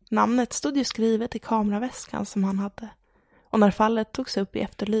förut. Namnet stod ju skrivet i kameraväskan som han hade. Och när fallet togs upp i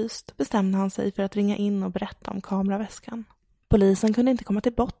Efterlyst bestämde han sig för att ringa in och berätta om kameraväskan. Polisen kunde inte komma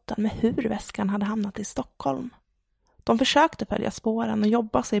till botten med hur väskan hade hamnat i Stockholm. De försökte följa spåren och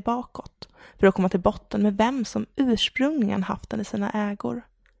jobba sig bakåt för att komma till botten med vem som ursprungligen haft den i sina ägor.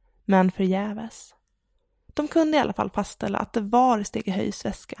 Men förgäves. De kunde i alla fall fastställa att det var Stegehöjs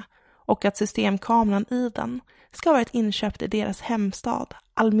väska och att systemkameran i den ska ha varit inköpt i deras hemstad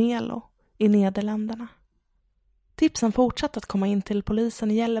Almelo i Nederländerna. Tipsen fortsatte att komma in till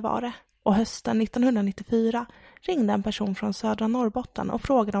polisen i Gällivare och hösten 1994 ringde en person från södra Norrbotten och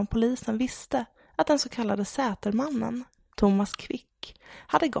frågade om polisen visste att den så kallade Sätermannen, Thomas Quick,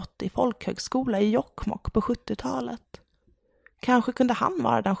 hade gått i folkhögskola i Jokkmokk på 70-talet. Kanske kunde han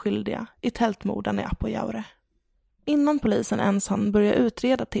vara den skyldiga i tältmorden i Apojaure. Innan polisen ens hann börja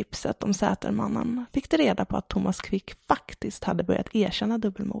utreda tipset om Sätermannen fick de reda på att Thomas Quick faktiskt hade börjat erkänna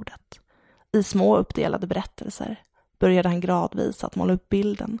dubbelmordet. I små uppdelade berättelser började han gradvis att måla upp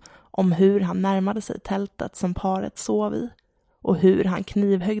bilden om hur han närmade sig tältet som paret sov i och hur han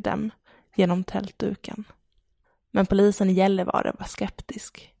knivhögg dem genom tältduken. Men polisen i Gällivare var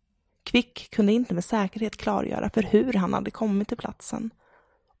skeptisk. Quick kunde inte med säkerhet klargöra för hur han hade kommit till platsen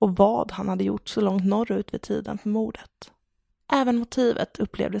och vad han hade gjort så långt norrut vid tiden för mordet. Även motivet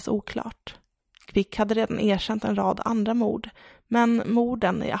upplevdes oklart. Quick hade redan erkänt en rad andra mord, men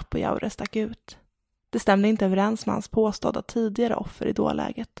morden i Apojaure stack ut. Det stämde inte överens med hans påstådda tidigare offer i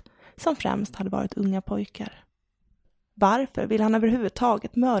dåläget, som främst hade varit unga pojkar. Varför ville han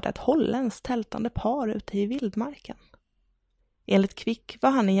överhuvudtaget mörda ett holländskt tältande par ute i vildmarken? Enligt Quick var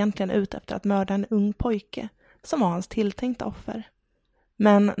han egentligen ute efter att mörda en ung pojke som var hans tilltänkta offer.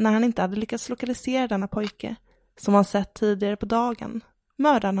 Men när han inte hade lyckats lokalisera denna pojke, som han sett tidigare på dagen,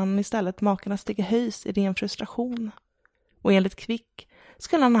 mördade han istället makarna Stegehöjs i ren frustration. Och enligt Quick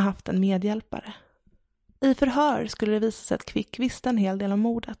skulle han ha haft en medhjälpare. I förhör skulle det visa sig att Quick visste en hel del om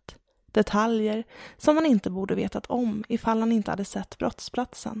mordet. Detaljer som han inte borde vetat om ifall han inte hade sett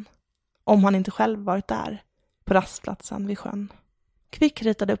brottsplatsen. Om han inte själv varit där, på rastplatsen vid sjön. Quick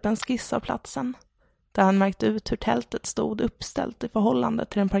ritade upp en skiss av platsen, där han märkte ut hur tältet stod uppställt i förhållande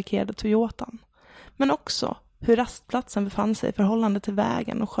till den parkerade Toyotan. Men också hur rastplatsen befann sig i förhållande till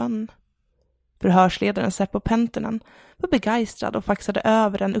vägen och sjön. Förhörsledaren Seppo Penttinen var begeistrad och faxade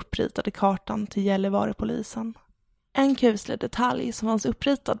över den uppritade kartan till Gällivare-polisen. En kuslig detalj som fanns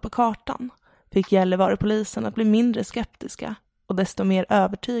uppritad på kartan fick Gällivare-polisen att bli mindre skeptiska och desto mer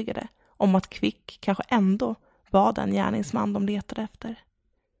övertygade om att Quick kanske ändå var den gärningsman de letade efter.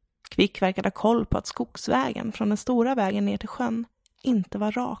 Quick verkade ha koll på att skogsvägen från den stora vägen ner till sjön inte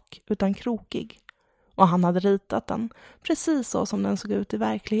var rak utan krokig, och han hade ritat den precis så som den såg ut i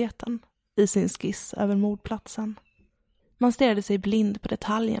verkligheten i sin skiss över mordplatsen. Man stirrade sig blind på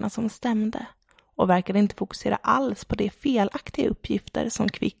detaljerna som stämde och verkade inte fokusera alls på de felaktiga uppgifter som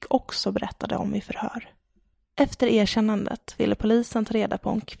Quick också berättade om i förhör. Efter erkännandet ville polisen ta reda på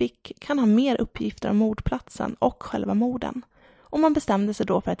om Quick kan ha mer uppgifter om mordplatsen och själva morden, och man bestämde sig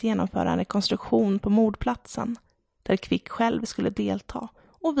då för att genomföra en rekonstruktion på mordplatsen där Quick själv skulle delta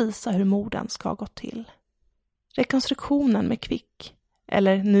och visa hur morden ska ha gått till. Rekonstruktionen med Quick,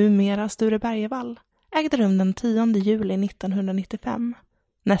 eller numera Sture Bergevall, ägde rum den 10 juli 1995,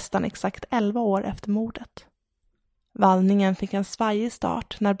 nästan exakt 11 år efter mordet. Vallningen fick en svajig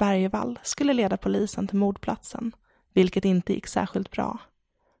start när Bergevall skulle leda polisen till mordplatsen, vilket inte gick särskilt bra.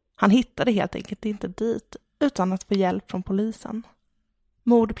 Han hittade helt enkelt inte dit utan att få hjälp från polisen.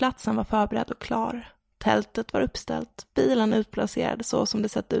 Mordplatsen var förberedd och klar. Tältet var uppställt, bilen utplacerad så som det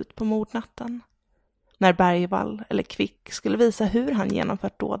sett ut på mordnatten. När Bergevall eller Quick skulle visa hur han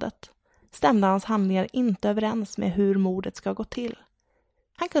genomfört dådet stämde hans handlingar inte överens med hur mordet ska gå till.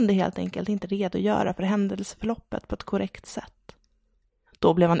 Han kunde helt enkelt inte redogöra för händelseförloppet på ett korrekt sätt.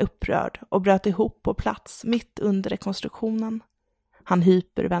 Då blev han upprörd och bröt ihop på plats mitt under rekonstruktionen. Han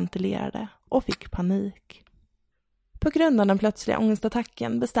hyperventilerade och fick panik. På grund av den plötsliga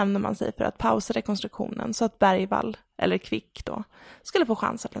ångestattacken bestämde man sig för att pausa rekonstruktionen så att Bergevall, eller Quick då, skulle få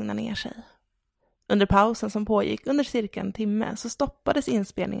chans att lugna ner sig. Under pausen som pågick under cirka en timme så stoppades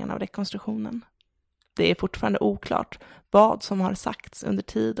inspelningen av rekonstruktionen. Det är fortfarande oklart vad som har sagts under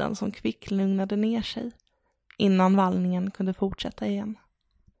tiden som Quick lugnade ner sig, innan vallningen kunde fortsätta igen.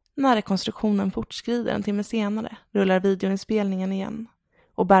 När rekonstruktionen fortskrider en timme senare rullar videoinspelningen igen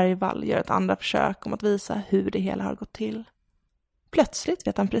och Bergevall gör ett andra försök om att visa hur det hela har gått till. Plötsligt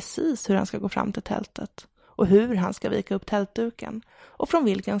vet han precis hur han ska gå fram till tältet och hur han ska vika upp tältduken och från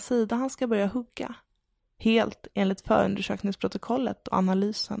vilken sida han ska börja hugga. Helt enligt förundersökningsprotokollet och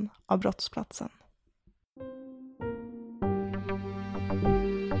analysen av brottsplatsen.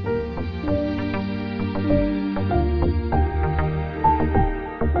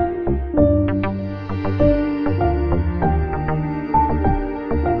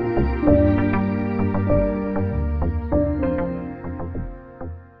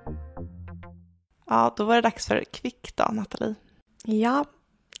 Ja, då var det dags för Quick då, Nathalie. Ja,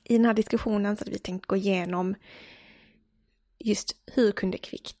 i den här diskussionen så hade vi tänkt gå igenom just hur kunde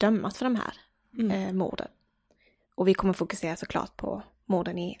Quick dömas för de här morden. Och vi kommer fokusera såklart på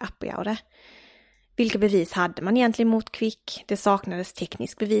morden i Apojaure. Vilka bevis hade man egentligen mot Quick? Det saknades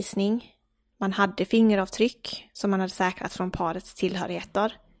teknisk bevisning. Man hade fingeravtryck som man hade säkrat från parets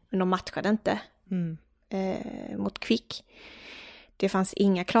tillhörigheter. Men de matchade inte mot Quick. Det fanns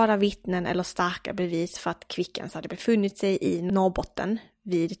inga klara vittnen eller starka bevis för att Quick ens hade befunnit sig i Norrbotten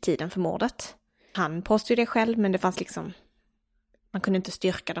vid tiden för mordet. Han påstod det själv, men det fanns man kunde inte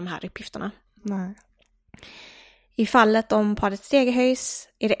styrka de här uppgifterna. Nej. I fallet om paret Stegerhöjs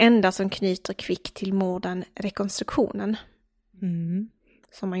är det enda som knyter Quick till morden rekonstruktionen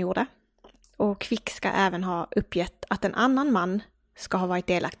som man gjorde. Och Quick ska även ha uppgett att en annan man ska ha varit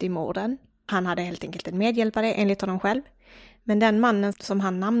delaktig i morden. Han hade helt enkelt en medhjälpare enligt honom själv. Men den mannen som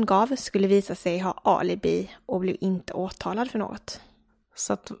han namngav skulle visa sig ha alibi och blev inte åtalad för något.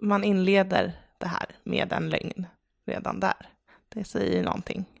 Så att man inleder det här med en lögn redan där. Det säger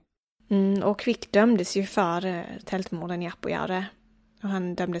någonting. Och Quick dömdes ju för tältmorden i Apojaure. Och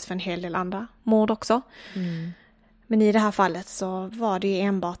han dömdes för en hel del andra mord också. Men i det här fallet så var det ju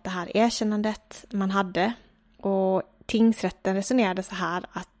enbart det här erkännandet man hade. Och tingsrätten resonerade så här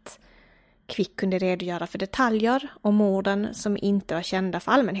att Quick kunde redogöra för detaljer om morden som inte var kända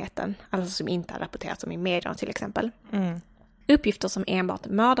för allmänheten. Alltså som inte hade rapporterats om i medierna till exempel. Uppgifter som enbart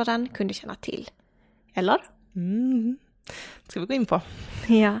mördaren kunde känna till. Eller? Ska vi gå in på?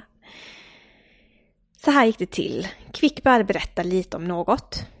 Ja. Så här gick det till. Quick började berätta lite om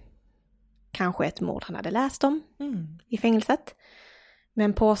något. Kanske ett mord han hade läst om i fängelset.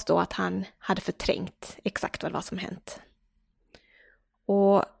 Men påstå att han hade förträngt exakt vad som hänt.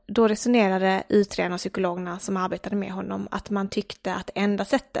 Och då resonerade utredarna och psykologerna som arbetade med honom att man tyckte att enda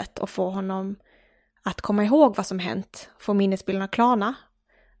sättet att få honom att komma ihåg vad som hänt, få minnesbilderna klarna,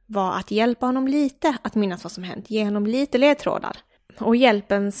 var att hjälpa honom lite att minnas vad som hänt, ge honom lite ledtrådar. Och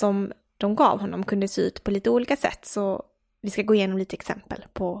hjälpen som de gav honom kunde se ut på lite olika sätt, så vi ska gå igenom lite exempel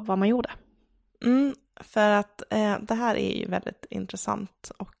på vad man gjorde. För att det här är ju väldigt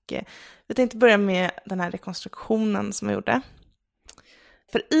intressant och vi tänkte börja med den här rekonstruktionen som jag gjorde.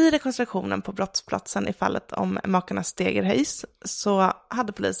 För i rekonstruktionen på brottsplatsen i fallet om makarna Stegerhöjs så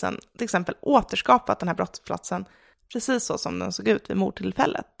hade polisen till exempel återskapat den här brottsplatsen precis så som den såg ut vid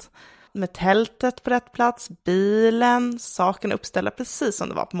mordtillfället. Med tältet på rätt plats, bilen, saken uppställda precis som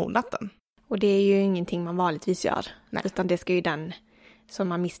det var på mordnatten. Och det är ju ingenting man vanligtvis gör. Nej. Utan det ska ju den som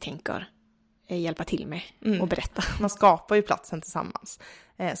man misstänker hjälpa till med och berätta. Man skapar ju platsen tillsammans.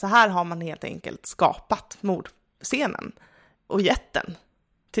 Så här har man helt enkelt skapat mordscenen och gett den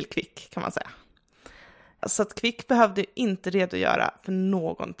till Quick kan man säga. Så att Quick behövde inte redogöra för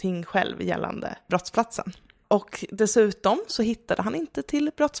någonting själv gällande brottsplatsen. Och dessutom så hittade han inte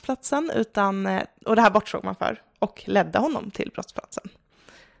till brottsplatsen och det här bortsåg man för och ledde honom till brottsplatsen.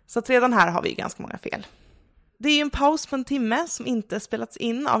 Så att redan här har vi ganska många fel. Det är en paus på en timme som inte spelats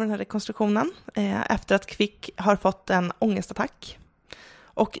in av den här rekonstruktionen efter att Quick har fått en ångestattack.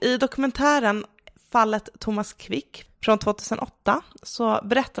 Och i dokumentären Fallet Thomas Quick från 2008 så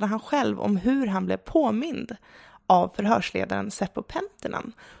berättade han själv om hur han blev påmind av förhörsledaren Seppo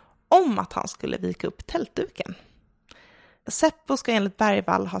Penttinen om att han skulle vika upp tältduken. Seppo ska enligt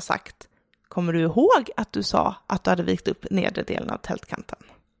Bergvall ha sagt: kommer du ihåg att du sa att du hade vikt upp nedre delen av tältkanten?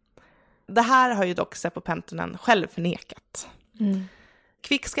 Det här har ju dock Seppo Penttinen själv förnekat.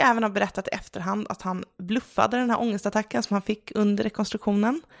 Quick ska även ha berättat i efterhand att han bluffade den här ångestattacken som han fick under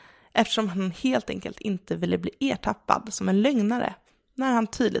rekonstruktionen eftersom han helt enkelt inte ville bli ertappad som en lögnare när han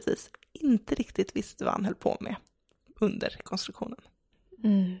tydligtvis inte riktigt visste vad han höll på med under rekonstruktionen.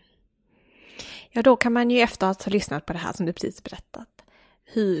 Ja, då kan man ju efter att ha lyssnat på det här som du precis berättat,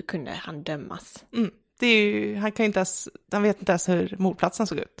 hur kunde han dömas? Det är ju, han vet inte ens hur mordplatsen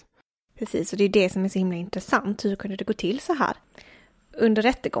såg ut. Precis, och det är det som är så himla intressant. Hur kunde det gå till så här? Under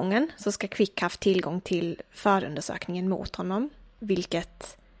rättegången så ska Quick haft tillgång till förundersökningen mot honom,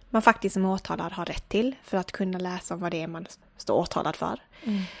 vilket man faktiskt som åtalad har rätt till för att kunna läsa om vad det är man står åtalad för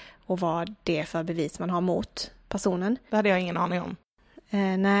och vad det är för bevis man har mot personen. Det hade jag ingen aning om.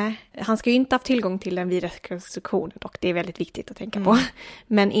 Nej, han ska ju inte haft tillgång till den vid rekonstruktionen och det är väldigt viktigt att tänka på.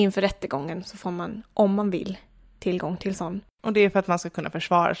 Men inför rättegången så får man, om man vill, tillgång till sån. Och det är för att man ska kunna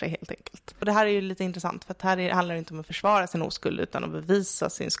försvara sig helt enkelt. Och det här är ju lite intressant för att här handlar det inte om att försvara sin oskuld utan att bevisa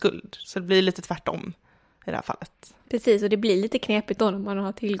sin skuld. Så det blir lite tvärtom i det här fallet. Precis, och det blir lite knepigt då när man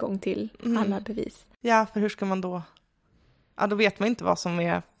har tillgång till alla bevis. Ja, för hur ska man då... Ja, då vet man inte vad som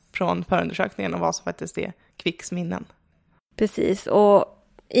är från förundersökningen och vad som faktiskt är Quicks minnen. Precis, och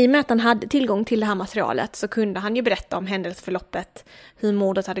I och med att han hade tillgång till det här materialet så kunde han ju berätta om händelseförloppet, hur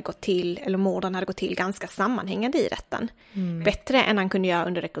mordet hade gått till, eller morden hade gått till ganska sammanhängande i rätten. Bättre än han kunde göra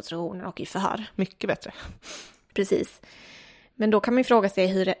under rekonstruktionen och i förhör. Mycket bättre. Precis. Men då kan man ju fråga sig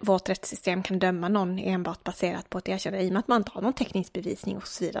hur vårt rättssystem kan döma någon enbart baserat på ett erkännande, i och med att man inte har någon teknisk bevisning och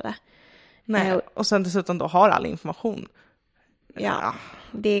så vidare. Nej, och sen dessutom då har all information. Ja,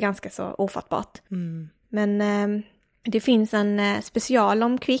 det är ganska så ofattbart. Men det finns en special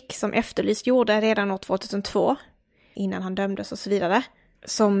om Quick som Efterlyst gjorde redan år 2002, innan han dömdes och så vidare,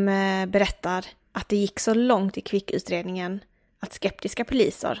 som berättar att det gick så långt i Quick-utredningen att skeptiska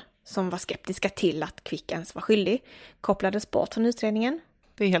poliser som var skeptiska till att Quick ens var skyldig kopplades bort från utredningen.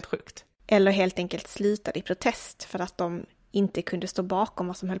 Det är helt sjukt. Eller helt enkelt slutade i protest för att de inte kunde stå bakom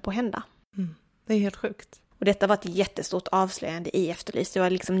vad som höll på att hända. Det är helt sjukt. Och detta var ett jättestort avslöjande i Efterlyst. Det var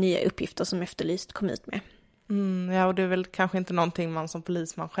liksom nya uppgifter som Efterlyst kom ut med. Ja, och det är väl kanske inte någonting man som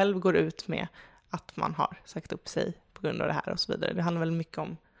polisman själv går ut med, att man har sagt upp sig på grund av det här och så vidare. Det handlar väl mycket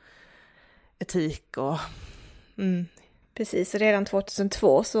om etik och... Precis, redan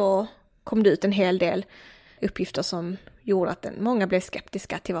 2002 så kom det ut en hel del uppgifter som gjorde att många blev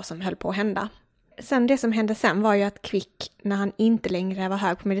skeptiska till vad som höll på att hända. Sen det som hände sen var ju att Quick, när han inte längre var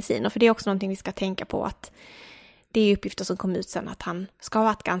hög på mediciner, för det är också någonting vi ska tänka på, att det är uppgifter som kom ut sen att han ska ha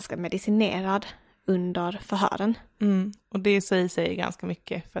varit ganska medicinerad under förhören. Och det säger ganska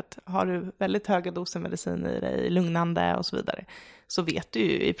mycket, för att har du väldigt höga doser medicin i dig, lugnande och så vidare, så vet du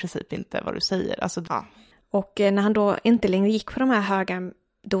ju i princip inte vad du säger. Alltså, ja. Och när han då inte längre gick på de här höga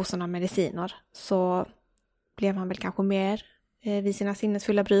doserna av mediciner så blev han väl kanske mer vid sina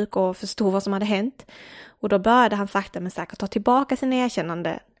sinnesfulla bruk och förstod vad som hade hänt. Och då började han sakta men säkert ta tillbaka sina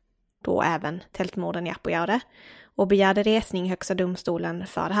erkännande, då även tältmorden i Apojaure, och begärde resning i högsta domstolen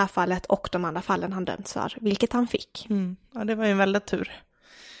för det här fallet och de andra fallen han dömts för, vilket han fick. Ja, det var ju en väldigt tur.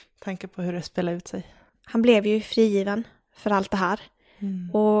 Tanke på hur det spelade ut sig. Han blev ju frigiven för allt det här.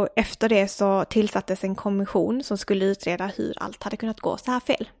 Och efter det så tillsattes en kommission som skulle utreda hur allt hade kunnat gå så här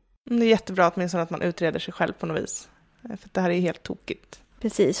fel. Det är jättebra åtminstone att man utreder sig själv på något vis. För det här är helt tokigt.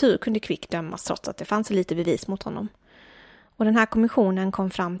 Precis, hur kunde Quick dömas trots att det fanns så lite bevis mot honom? Och den här kommissionen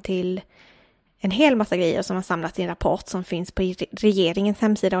kom fram till en hel massa grejer som har samlats i en rapport som finns på regeringens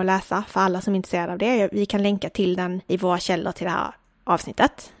hemsida att läsa för alla som är intresserade av det. Vi kan länka till den i våra källor till det här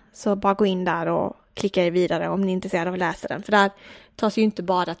avsnittet. Så bara gå in där och klicka vidare om ni är intresserade av att läsa den. För där tas ju inte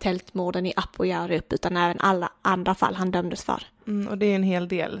bara tältmorden i Apojaure upp utan även alla andra fall han dömdes för. Och det är en hel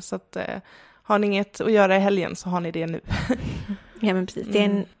del, så att har ni inget att göra i helgen så har ni det nu. Ja men precis,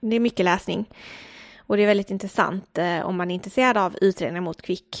 det är mycket läsning. Och det är väldigt intressant om man är intresserad av utredningar mot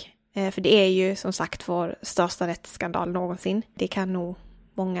Quick. För det är ju som sagt vår största rättsskandal någonsin. Det kan nog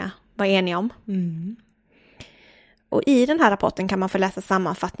många vara eniga om. Och i den här rapporten kan man få läsa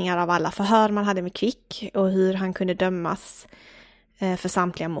sammanfattningar av alla förhör man hade med Quick och hur han kunde dömas för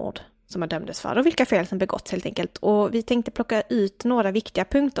samtliga mord som han dömdes för och vilka fel som begåtts helt enkelt. Och vi tänkte plocka ut några viktiga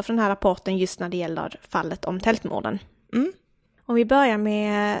punkter från den här rapporten just när det gäller fallet om tältmorden. Om vi börjar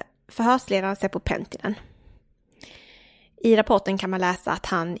med förhörsledaren Seppo Penttinen. I rapporten kan man läsa att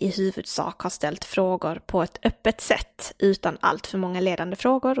han i huvudsak har ställt frågor på ett öppet sätt utan allt för många ledande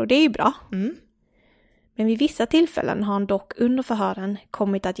frågor, och det är ju bra. Men vid vissa tillfällen har han dock under förhören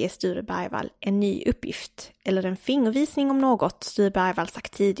kommit att ge Sture Bergvall en ny uppgift eller en fingervisning om något Sture Bergvall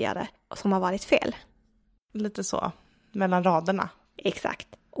sagt tidigare som har varit fel. Lite så, mellan raderna. Exakt.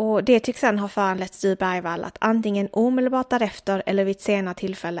 Och det tycks sedan ha föranlett Sture Bergvall att antingen omedelbart därefter eller vid ett senare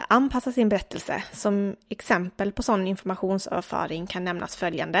tillfälle anpassa sin berättelse. Som exempel på sån informationsöverföring kan nämnas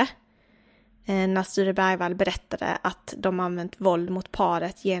följande. När Sture Bergvall berättade att de använt våld mot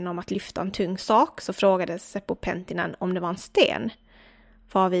paret genom att lyfta en tung sak så frågade Seppo Penttinen om det var en sten.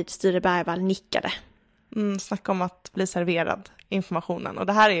 Varvid Sture Bergvall nickade. Snacka om att bli serverad informationen. Och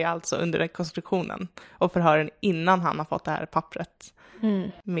det här är alltså under rekonstruktionen och förhören innan han har fått det här pappret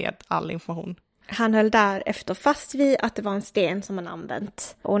med all information. Han höll därefter fast vid att det var en sten som han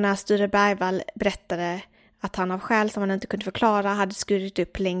använt. Och när Sture Bergvall berättade att han av skäl som han inte kunde förklara hade skurit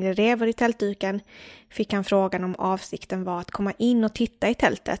upp längre revor i tältduken fick han frågan om avsikten var att komma in och titta i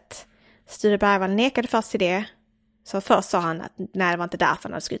tältet. Sture Bergvall nekade först till det. Så först sa han att nej, det var inte därför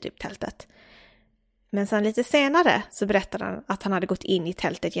han hade skurit upp tältet. Men sen lite senare så berättade han att han hade gått in i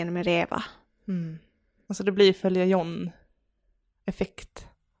tältet genom en reva. Alltså det blir följa John-effekt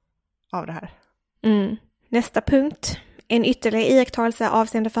av det här. Nästa punkt. En ytterligare iakttagelse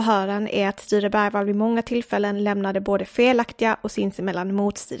avseende förhören är att Sture Bergvall vid många tillfällen lämnade både felaktiga och sinsemellan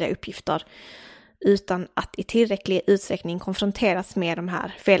motstridiga uppgifter utan att i tillräcklig utsträckning konfronteras med de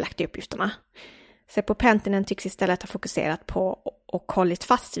här felaktiga uppgifterna. Seppo Penttinen tycks istället ha fokuserat på och hållit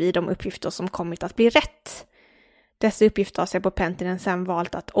fast vid de uppgifter som kommit att bli rätt. Dessa uppgifter har Seppo Penttinen sedan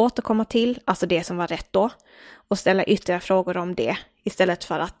valt att återkomma till, alltså det som var rätt då, och ställa ytterligare frågor om det istället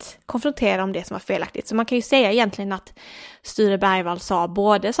för att konfrontera om det som var felaktigt. Så man kan ju säga egentligen att Sture Bergwall sa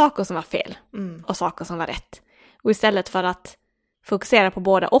både saker som var fel och saker som var rätt. Och istället för att fokusera på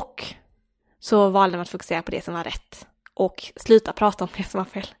båda och, så valde man att fokusera på det som var rätt och sluta prata om det som var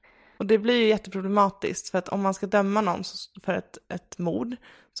fel. Och det blir ju jätteproblematiskt, för att om man ska döma någon för ett mord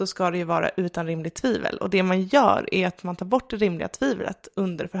så ska det ju vara utan rimligt tvivel. Och det man gör är att man tar bort det rimliga tvivlet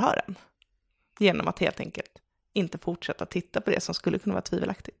under förhören. Genom att helt enkelt inte fortsätta titta på det som skulle kunna vara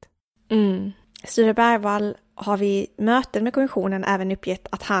tvivelaktigt. Sture Bergwall har vid möten med kommissionen även uppgett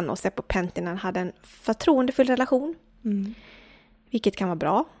att han och Seppo Penttinen hade en förtroendefull relation. Vilket kan vara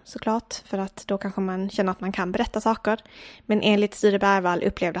bra såklart, för att då kanske man känner att man kan berätta saker. Men enligt Sture Bergwall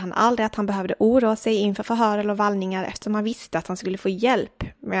upplevde han aldrig att han behövde oroa sig inför förhör eller vallningar, eftersom han visste att han skulle få hjälp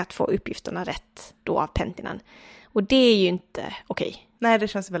med att få uppgifterna rätt då av Penttinen. Och det är ju inte okej. Nej, det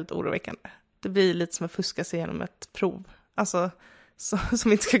känns väldigt oroväckande. Det blir lite som att fuska sig igenom ett prov. Alltså,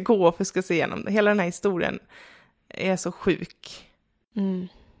 som inte ska gå att fuska sig igenom. Hela den här historien är så sjuk.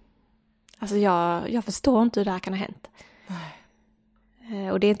 Alltså jag förstår inte hur det här kan ha hänt. Nej.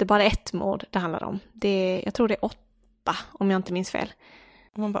 Och det är inte bara ett mord det handlar om. Jag tror det är 8, om jag inte minns fel.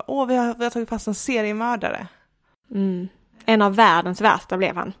 Och man bara, vi har tagit fast en seriemördare. En av världens värsta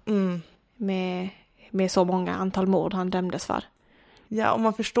blev han. Med så många antal mord han dömdes för. Ja, och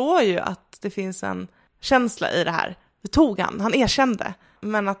man förstår ju att det finns en känsla i det här. Det tog han erkände.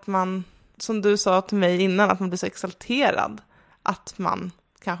 Men att man, som du sa till mig innan, att man blir så exalterad att man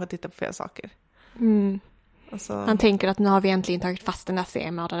kanske tittar på fel saker. Alltså... Han tänker att nu har vi äntligen tagit fast den där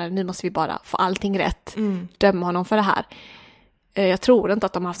seriemördaren. Nu måste vi bara få allting rätt. Döma honom för det här. Jag tror inte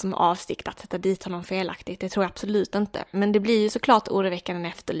att de har haft som avsikt att sätta dit honom felaktigt. Det tror jag absolut inte. Men det blir ju såklart oroväckande när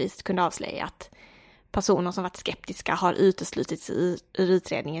Efterlyst kunde avslöja att personer som varit skeptiska har uteslutits ur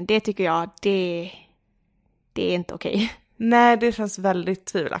utredningen. Det tycker jag, det är inte okej. Nej, det känns väldigt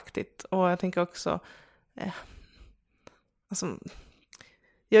tvivelaktigt. Och jag tänker också...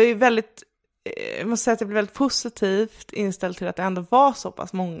 jag är väldigt... Jag måste säga att jag blev väldigt positivt inställd till att det ändå var så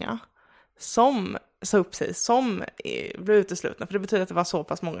pass många som sa upp sig, som blev uteslutna. För det betyder att det var så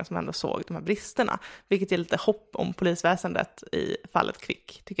pass många som ändå såg de här bristerna. Vilket ger lite hopp om polisväsendet i fallet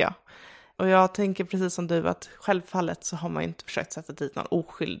Kvick, tycker jag. Och jag tänker precis som du att självfallet så har man inte försökt sätta dit någon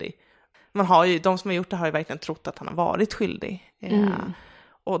oskyldig. Man har ju, de som har gjort det har ju verkligen trott att han har varit skyldig.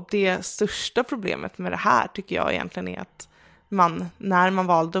 Och det största problemet med det här tycker jag egentligen är att när man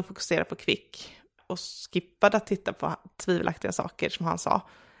valde att fokusera på Kvick och skippade att titta på tvivelaktiga saker som han sa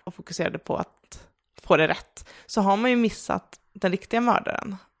och fokuserade på att få det rätt, så har man ju missat den riktiga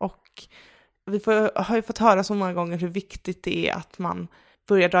mördaren. Och vi har ju fått höra så många gånger hur viktigt det är att man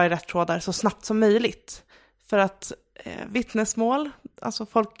börjar dra i rätt trådar så snabbt som möjligt. För att vittnesmål, alltså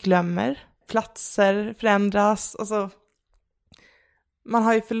folk glömmer, platser förändras, alltså man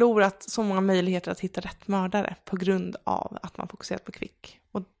har ju förlorat så många möjligheter att hitta rätt mördare på grund av att man fokuserat på Kvick.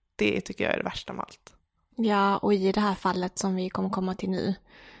 Och det tycker jag är det värsta av allt. Ja, och i det här fallet som vi kommer komma till nu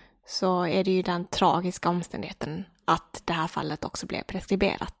så är det ju den tragiska omständigheten att det här fallet också blev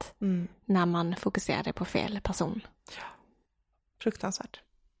preskriberat när man fokuserade på fel person. Ja, fruktansvärt.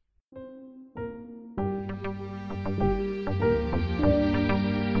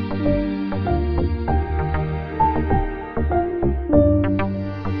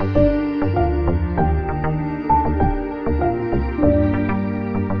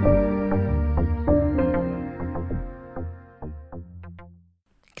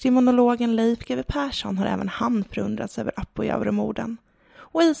 Kriminologen Leif GW Persson har även han förundrats över Apojaure-morden.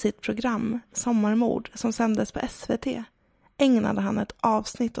 Och i sitt program Sommarmord som sändes på SVT ägnade han ett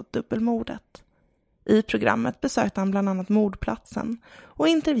avsnitt åt dubbelmordet. I programmet besökte han bland annat mordplatsen och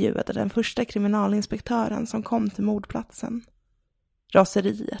intervjuade den första kriminalinspektören som kom till mordplatsen.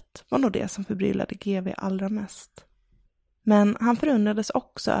 Raseriet var nog det som förbryllade GW allra mest. Men han förundrades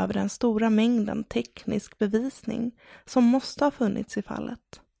också över den stora mängden teknisk bevisning som måste ha funnits i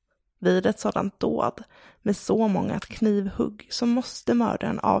fallet. Vid ett sådant dåd med så många knivhugg så måste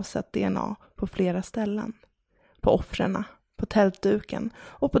mördaren avsett DNA på flera ställen. På offrena, på tältduken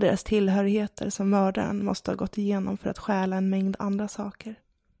och på deras tillhörigheter som mördaren måste ha gått igenom för att stjäla en mängd andra saker.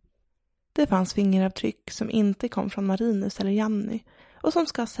 Det fanns fingeravtryck som inte kom från Marinus eller Janny och som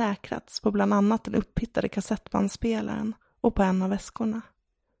ska ha säkrats på bland annat den upphittade kassettbandspelaren och på en av väskorna.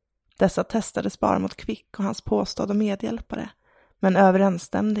 Dessa testades bara mot Kvick och hans påstådda medhjälpare, men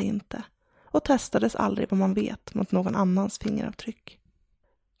överensstämde inte och testades aldrig vad man vet mot någon annans fingeravtryck.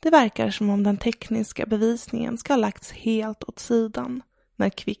 Det verkar som om den tekniska bevisningen ska ha lagts helt åt sidan när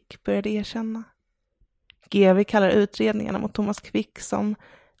Quick började erkänna. GV kallar utredningarna mot Thomas Quick som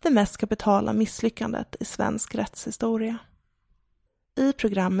det mest kapitala misslyckandet i svensk rättshistoria. I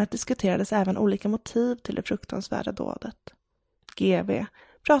programmet diskuterades även olika motiv till det fruktansvärda dådet. GV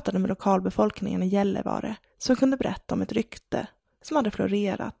pratade med lokalbefolkningen i Gällivare som kunde berätta om ett rykte som hade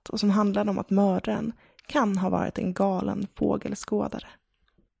florerat och som handlade om att mördaren kan ha varit en galen fågelskådare.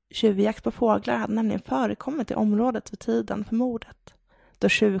 Tjuvjakt på fåglar hade nämligen förekommit i området vid tiden för mordet, då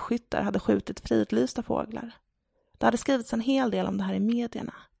tjuvskyttar hade skjutit fridlysta fåglar. Det hade skrivits en hel del om det här i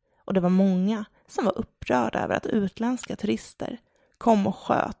medierna, och det var många som var upprörda över att utländska turister kom och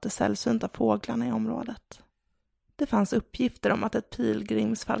sköt de sällsynta fåglarna i området. Det fanns uppgifter om att ett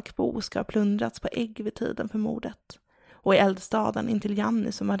pilgrimsfalkbo ska ha plundrats på ägg vid tiden för mordet, och i eldstaden intill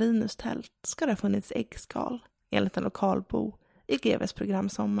Jannys och Marinus tält ska det ha funnits äggskal, enligt en lokalbo i GVs program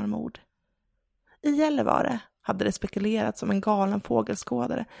Sommarmord. I Gällivare hade det spekulerats om en galen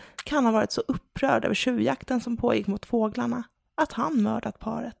fågelskådare kan ha varit så upprörd över tjuvjakten som pågick mot fåglarna att han mördat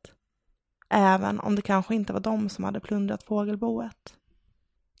paret. Även om det kanske inte var de som hade plundrat fågelboet.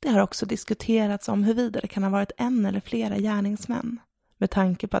 Det har också diskuterats om huruvida det kan ha varit en eller flera gärningsmän, med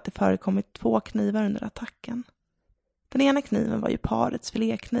tanke på att det förekommit 2 knivar under attacken. Den ena kniven var ju parets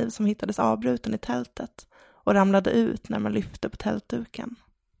filékniv som hittades avbruten i tältet och ramlade ut när man lyfte på tältduken.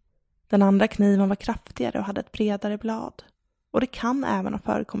 Den andra kniven var kraftigare och hade ett bredare blad. Och det kan även ha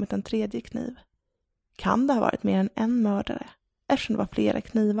förekommit en tredje kniv. Kan det ha varit mer än en mördare, eftersom det var flera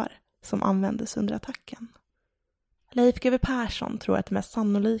knivar som användes under attacken? Leif GW Persson tror att det mest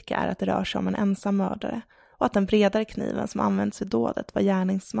sannolika är att det rör sig om en ensam mördare och att den bredare kniven som används vid dådet var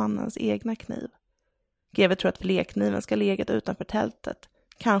gärningsmannens egna kniv. GW tror att filékniven ska legat utanför tältet,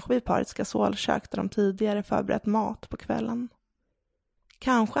 kanske vid parets gasolkök där de tidigare förberett mat på kvällen.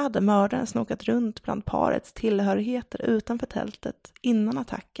 Kanske hade mördaren snokat runt bland parets tillhörigheter utanför tältet innan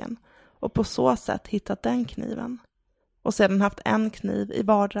attacken och på så sätt hittat den kniven. Och sedan haft en kniv i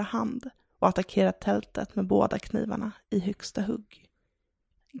vardera hand och attackerat tältet med båda knivarna i högsta hugg.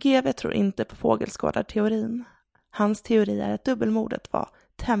 GV tror inte på fågelskådarteorin. Hans teori är att dubbelmordet var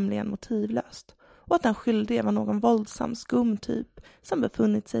tämligen motivlöst och att den skyldige var någon våldsam skumtyp som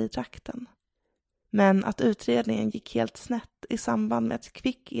befunnit sig i trakten. Men att utredningen gick helt snett i samband med att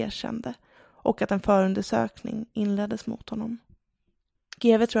Quick erkände och att en förundersökning inleddes mot honom.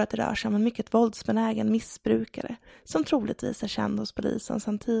 GV tror att det rör sig om en mycket våldsbenägen missbrukare som troligtvis är känd hos polisen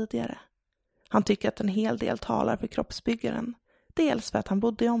sedan tidigare. Han tycker att en hel del talar för kroppsbyggaren, dels för att han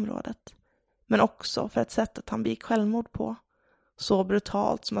bodde i området, men också för att sättet han begick självmord på, så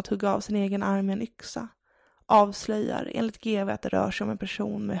brutalt som att hugga av sin egen arm med en yxa, avslöjar enligt GV att det rör sig om en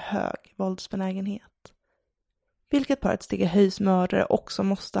person med hög våldsbenägenhet. Vilket paret Stegehöjs mördare också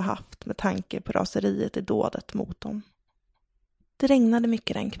måste ha haft med tanke på raseriet i dådet mot dem. Det regnade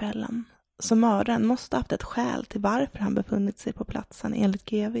mycket den kvällen, så mördaren måste ha haft ett skäl till varför han befunnit sig på platsen enligt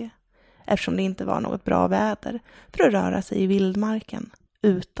GV, eftersom det inte var något bra väder för att röra sig i vildmarken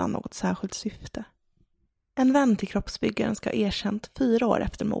utan något särskilt syfte. En vän till kroppsbyggaren ska ha erkänt 4 år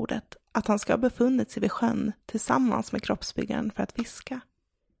efter mordet att han ska ha befunnit sig vid sjön tillsammans med kroppsbyggaren för att fiska.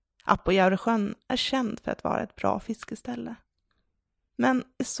 Apojaure-sjön är känd för att vara ett bra fiskeställe. Men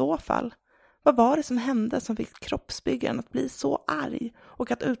i så fall, vad var det som hände som fick kroppsbyggaren att bli så arg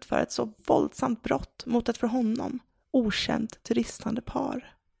och att utföra ett så våldsamt brott mot ett för honom okänt turistande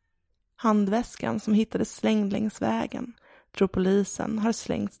par? Handväskan som hittades slängd längs vägen tror polisen har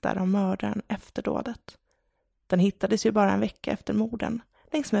slängts där av mördaren efter dådet. Den hittades ju bara en vecka efter morden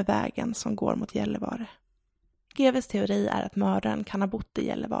längs med vägen som går mot Gällivare. GVs teori är att mördaren kan ha bott i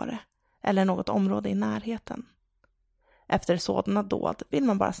Gällivare eller något område i närheten. Efter sådana dåd vill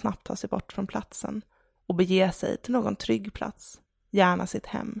man bara snabbt ta sig bort från platsen och bege sig till någon trygg plats, gärna sitt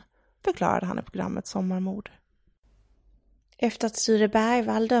hem, förklarade han i programmet Sommarmord. Efter att Sture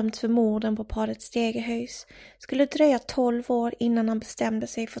Bergvall dömts för morden på paret Stegehöjs skulle det dröja 12 år innan han bestämde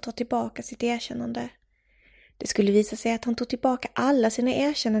sig för att ta tillbaka sitt erkännande. Det skulle visa sig att han tog tillbaka alla sina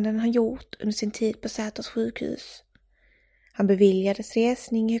erkännanden han gjort under sin tid på Säters sjukhus. Han beviljades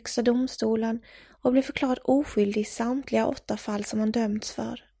resning i högsta domstolen och blev förklarad oskyldig i samtliga 8 fall som han dömts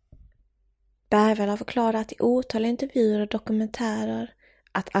för. Bergvall har förklarat i otaliga intervjuer och dokumentärer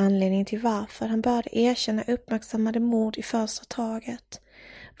att anledningen till varför han började erkänna uppmärksammade mord i första taget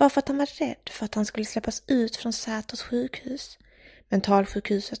var för att han var rädd för att han skulle släppas ut från Säters sjukhus,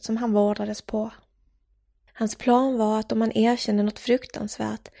 mentalsjukhuset som han vårdades på. Hans plan var att om han erkände något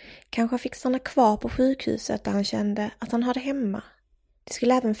fruktansvärt kanske han fick stanna kvar på sjukhuset där han kände att han hade hemma. Det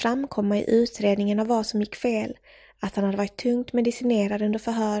skulle även framkomma i utredningen av vad som gick fel att han hade varit tungt medicinerad under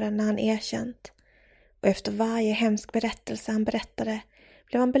förhören när han erkänt. Och efter varje hemsk berättelse han berättade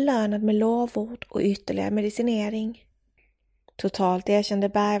blev han belönad med lovord och ytterligare medicinering. Totalt erkände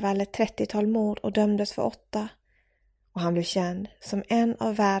Bergvall ett 30-tal mord och dömdes för 8. Och han blev känd som en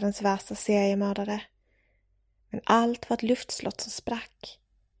av världens värsta seriemördare. Men allt var ett luftslott som sprack.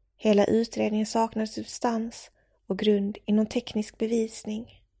 Hela utredningen saknade substans och grund i någon teknisk bevisning.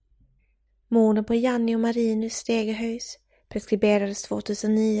 Morden på Janni och Marinus Stegerhöjs preskriberades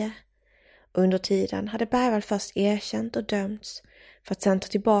 2009. Under tiden hade Bergvall först erkänt och dömts för att sedan ta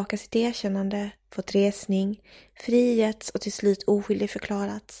tillbaka sitt erkännande, fått resning, frigetts och till slut oskyldig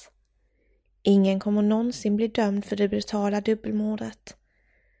förklarats. Ingen kommer någonsin bli dömd för det brutala dubbelmordet.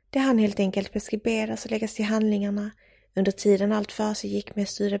 Det hann helt enkelt preskriberas och läggas till handlingarna under tiden allt för sig gick med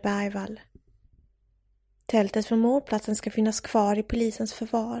Sture Bergvall. Tältet från mordplatsen ska finnas kvar i polisens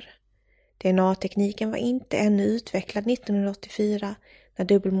förvar. DNA-tekniken var inte ännu utvecklad 1984 när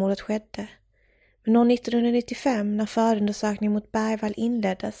dubbelmordet skedde. Men år 1995 när förundersökning mot Bergvall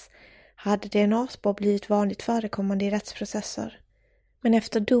inleddes hade DNA-spår blivit vanligt förekommande i rättsprocesser. Men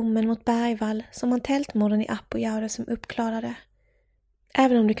efter domen mot Bergvall som man tältmorden i Apojaure som uppklarade.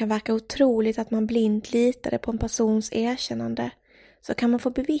 Även om det kan verka otroligt att man blint litade på en persons erkännande så kan man få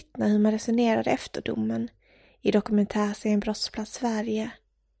bevittna hur man resonerade efter domen i dokumentärserien Brottsplats Sverige.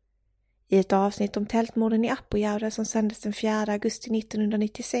 I ett avsnitt om tältmorden i Apojaure som sändes den 4 augusti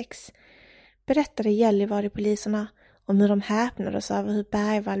 1996 berättade Gällivare-poliserna om hur de häpnades över hur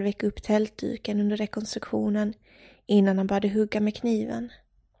Bergvall väck upp tältduken under rekonstruktionen innan han började hugga med kniven.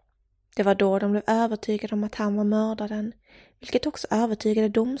 Det var då de blev övertygade om att han var mördaren, vilket också övertygade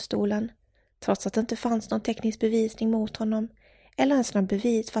domstolen, trots att det inte fanns någon teknisk bevisning mot honom eller ens någon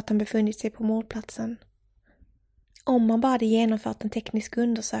bevis för att han befunnit sig på mordplatsen. Om man bara hade genomfört en teknisk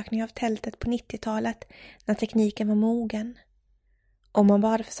undersökning av tältet på 90-talet när tekniken var mogen. Om man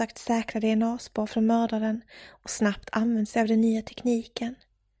bara hade försökt säkra DNA-spår från mördaren och snabbt använt sig av den nya tekniken.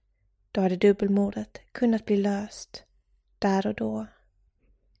 Då hade dubbelmordet kunnat bli löst där och då.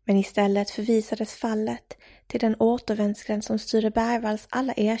 Men istället förvisades fallet till den återvändsgränd som Sture Bergvalls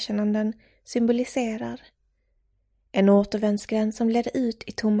alla erkännanden symboliserar. En återvändsgränd som ledde ut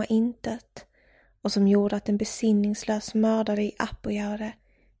i tomma intet och som gjorde att en besinningslös mördare i Apojaure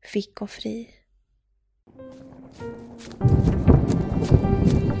fick gå fri.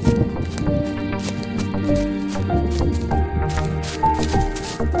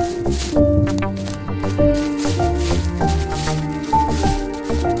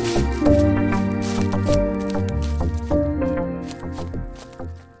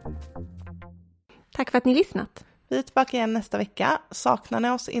 Tack för att ni lyssnat. Vi är tillbaka igen nästa vecka. Saknar ni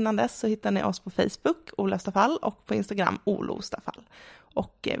oss innan dess så hittar ni oss på Facebook, Olösta fall, och på Instagram, Olösta fall.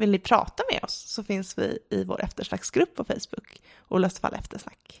 Och vill ni prata med oss så finns vi i vår eftersnacksgrupp på Facebook, Olösta fall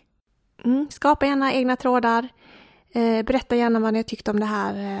eftersnack. Skapa gärna egna trådar. Berätta gärna vad ni har tyckt om det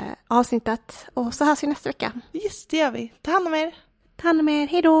här avsnittet. Och så hörs vi nästa vecka. Just det gör vi. Ta hand om er. Ta hand om er.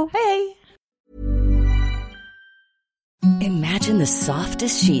 Hej då. Hej. Imagine the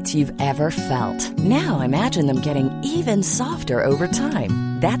softest sheets you've ever felt. Now imagine them getting even softer over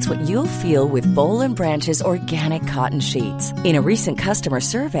time. That's what you'll feel with Boll & Branch's organic cotton sheets. In a recent customer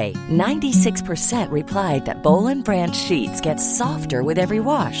survey, 96% replied that Boll & Branch sheets get softer with every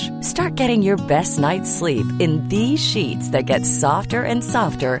wash. Start getting your best night's sleep in these sheets that get softer and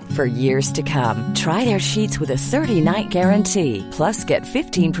softer for years to come. Try their sheets with a 30-night guarantee. Plus, get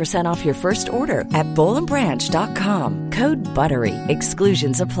 15% off your first order at BollandBranch.com. Code BUTTERY.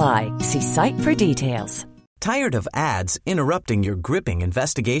 Exclusions apply. See site for details. Tired of ads interrupting your gripping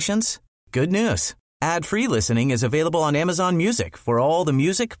investigations? Good news. Ad-free listening is available on Amazon Music for all the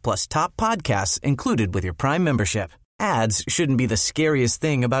music plus top podcasts included with your Prime membership. Ads shouldn't be the scariest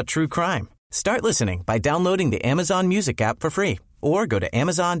thing about true crime. Start listening by downloading the Amazon Music app for free or go to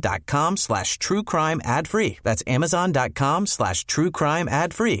amazon.com/truecrime ad-free. That's amazon.com/truecrime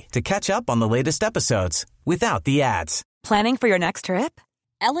ad-free to catch up on the latest episodes without the ads. Planning for your next trip?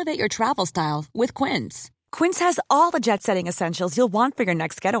 Elevate your travel style with Quince. Quince has all the jet-setting essentials you'll want for your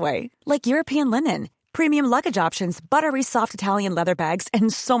next getaway, like European linen, premium luggage options, buttery soft Italian leather bags,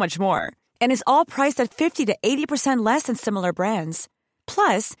 and so much more. And is all priced at 50 to 80% less than similar brands.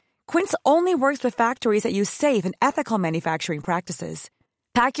 Plus, Quince only works with factories that use safe and ethical manufacturing practices.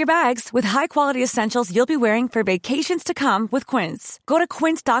 Pack your bags with high-quality essentials you'll be wearing for vacations to come with Quince. Go to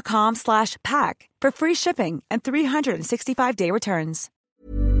quince.com/pack for free shipping and 365-day returns.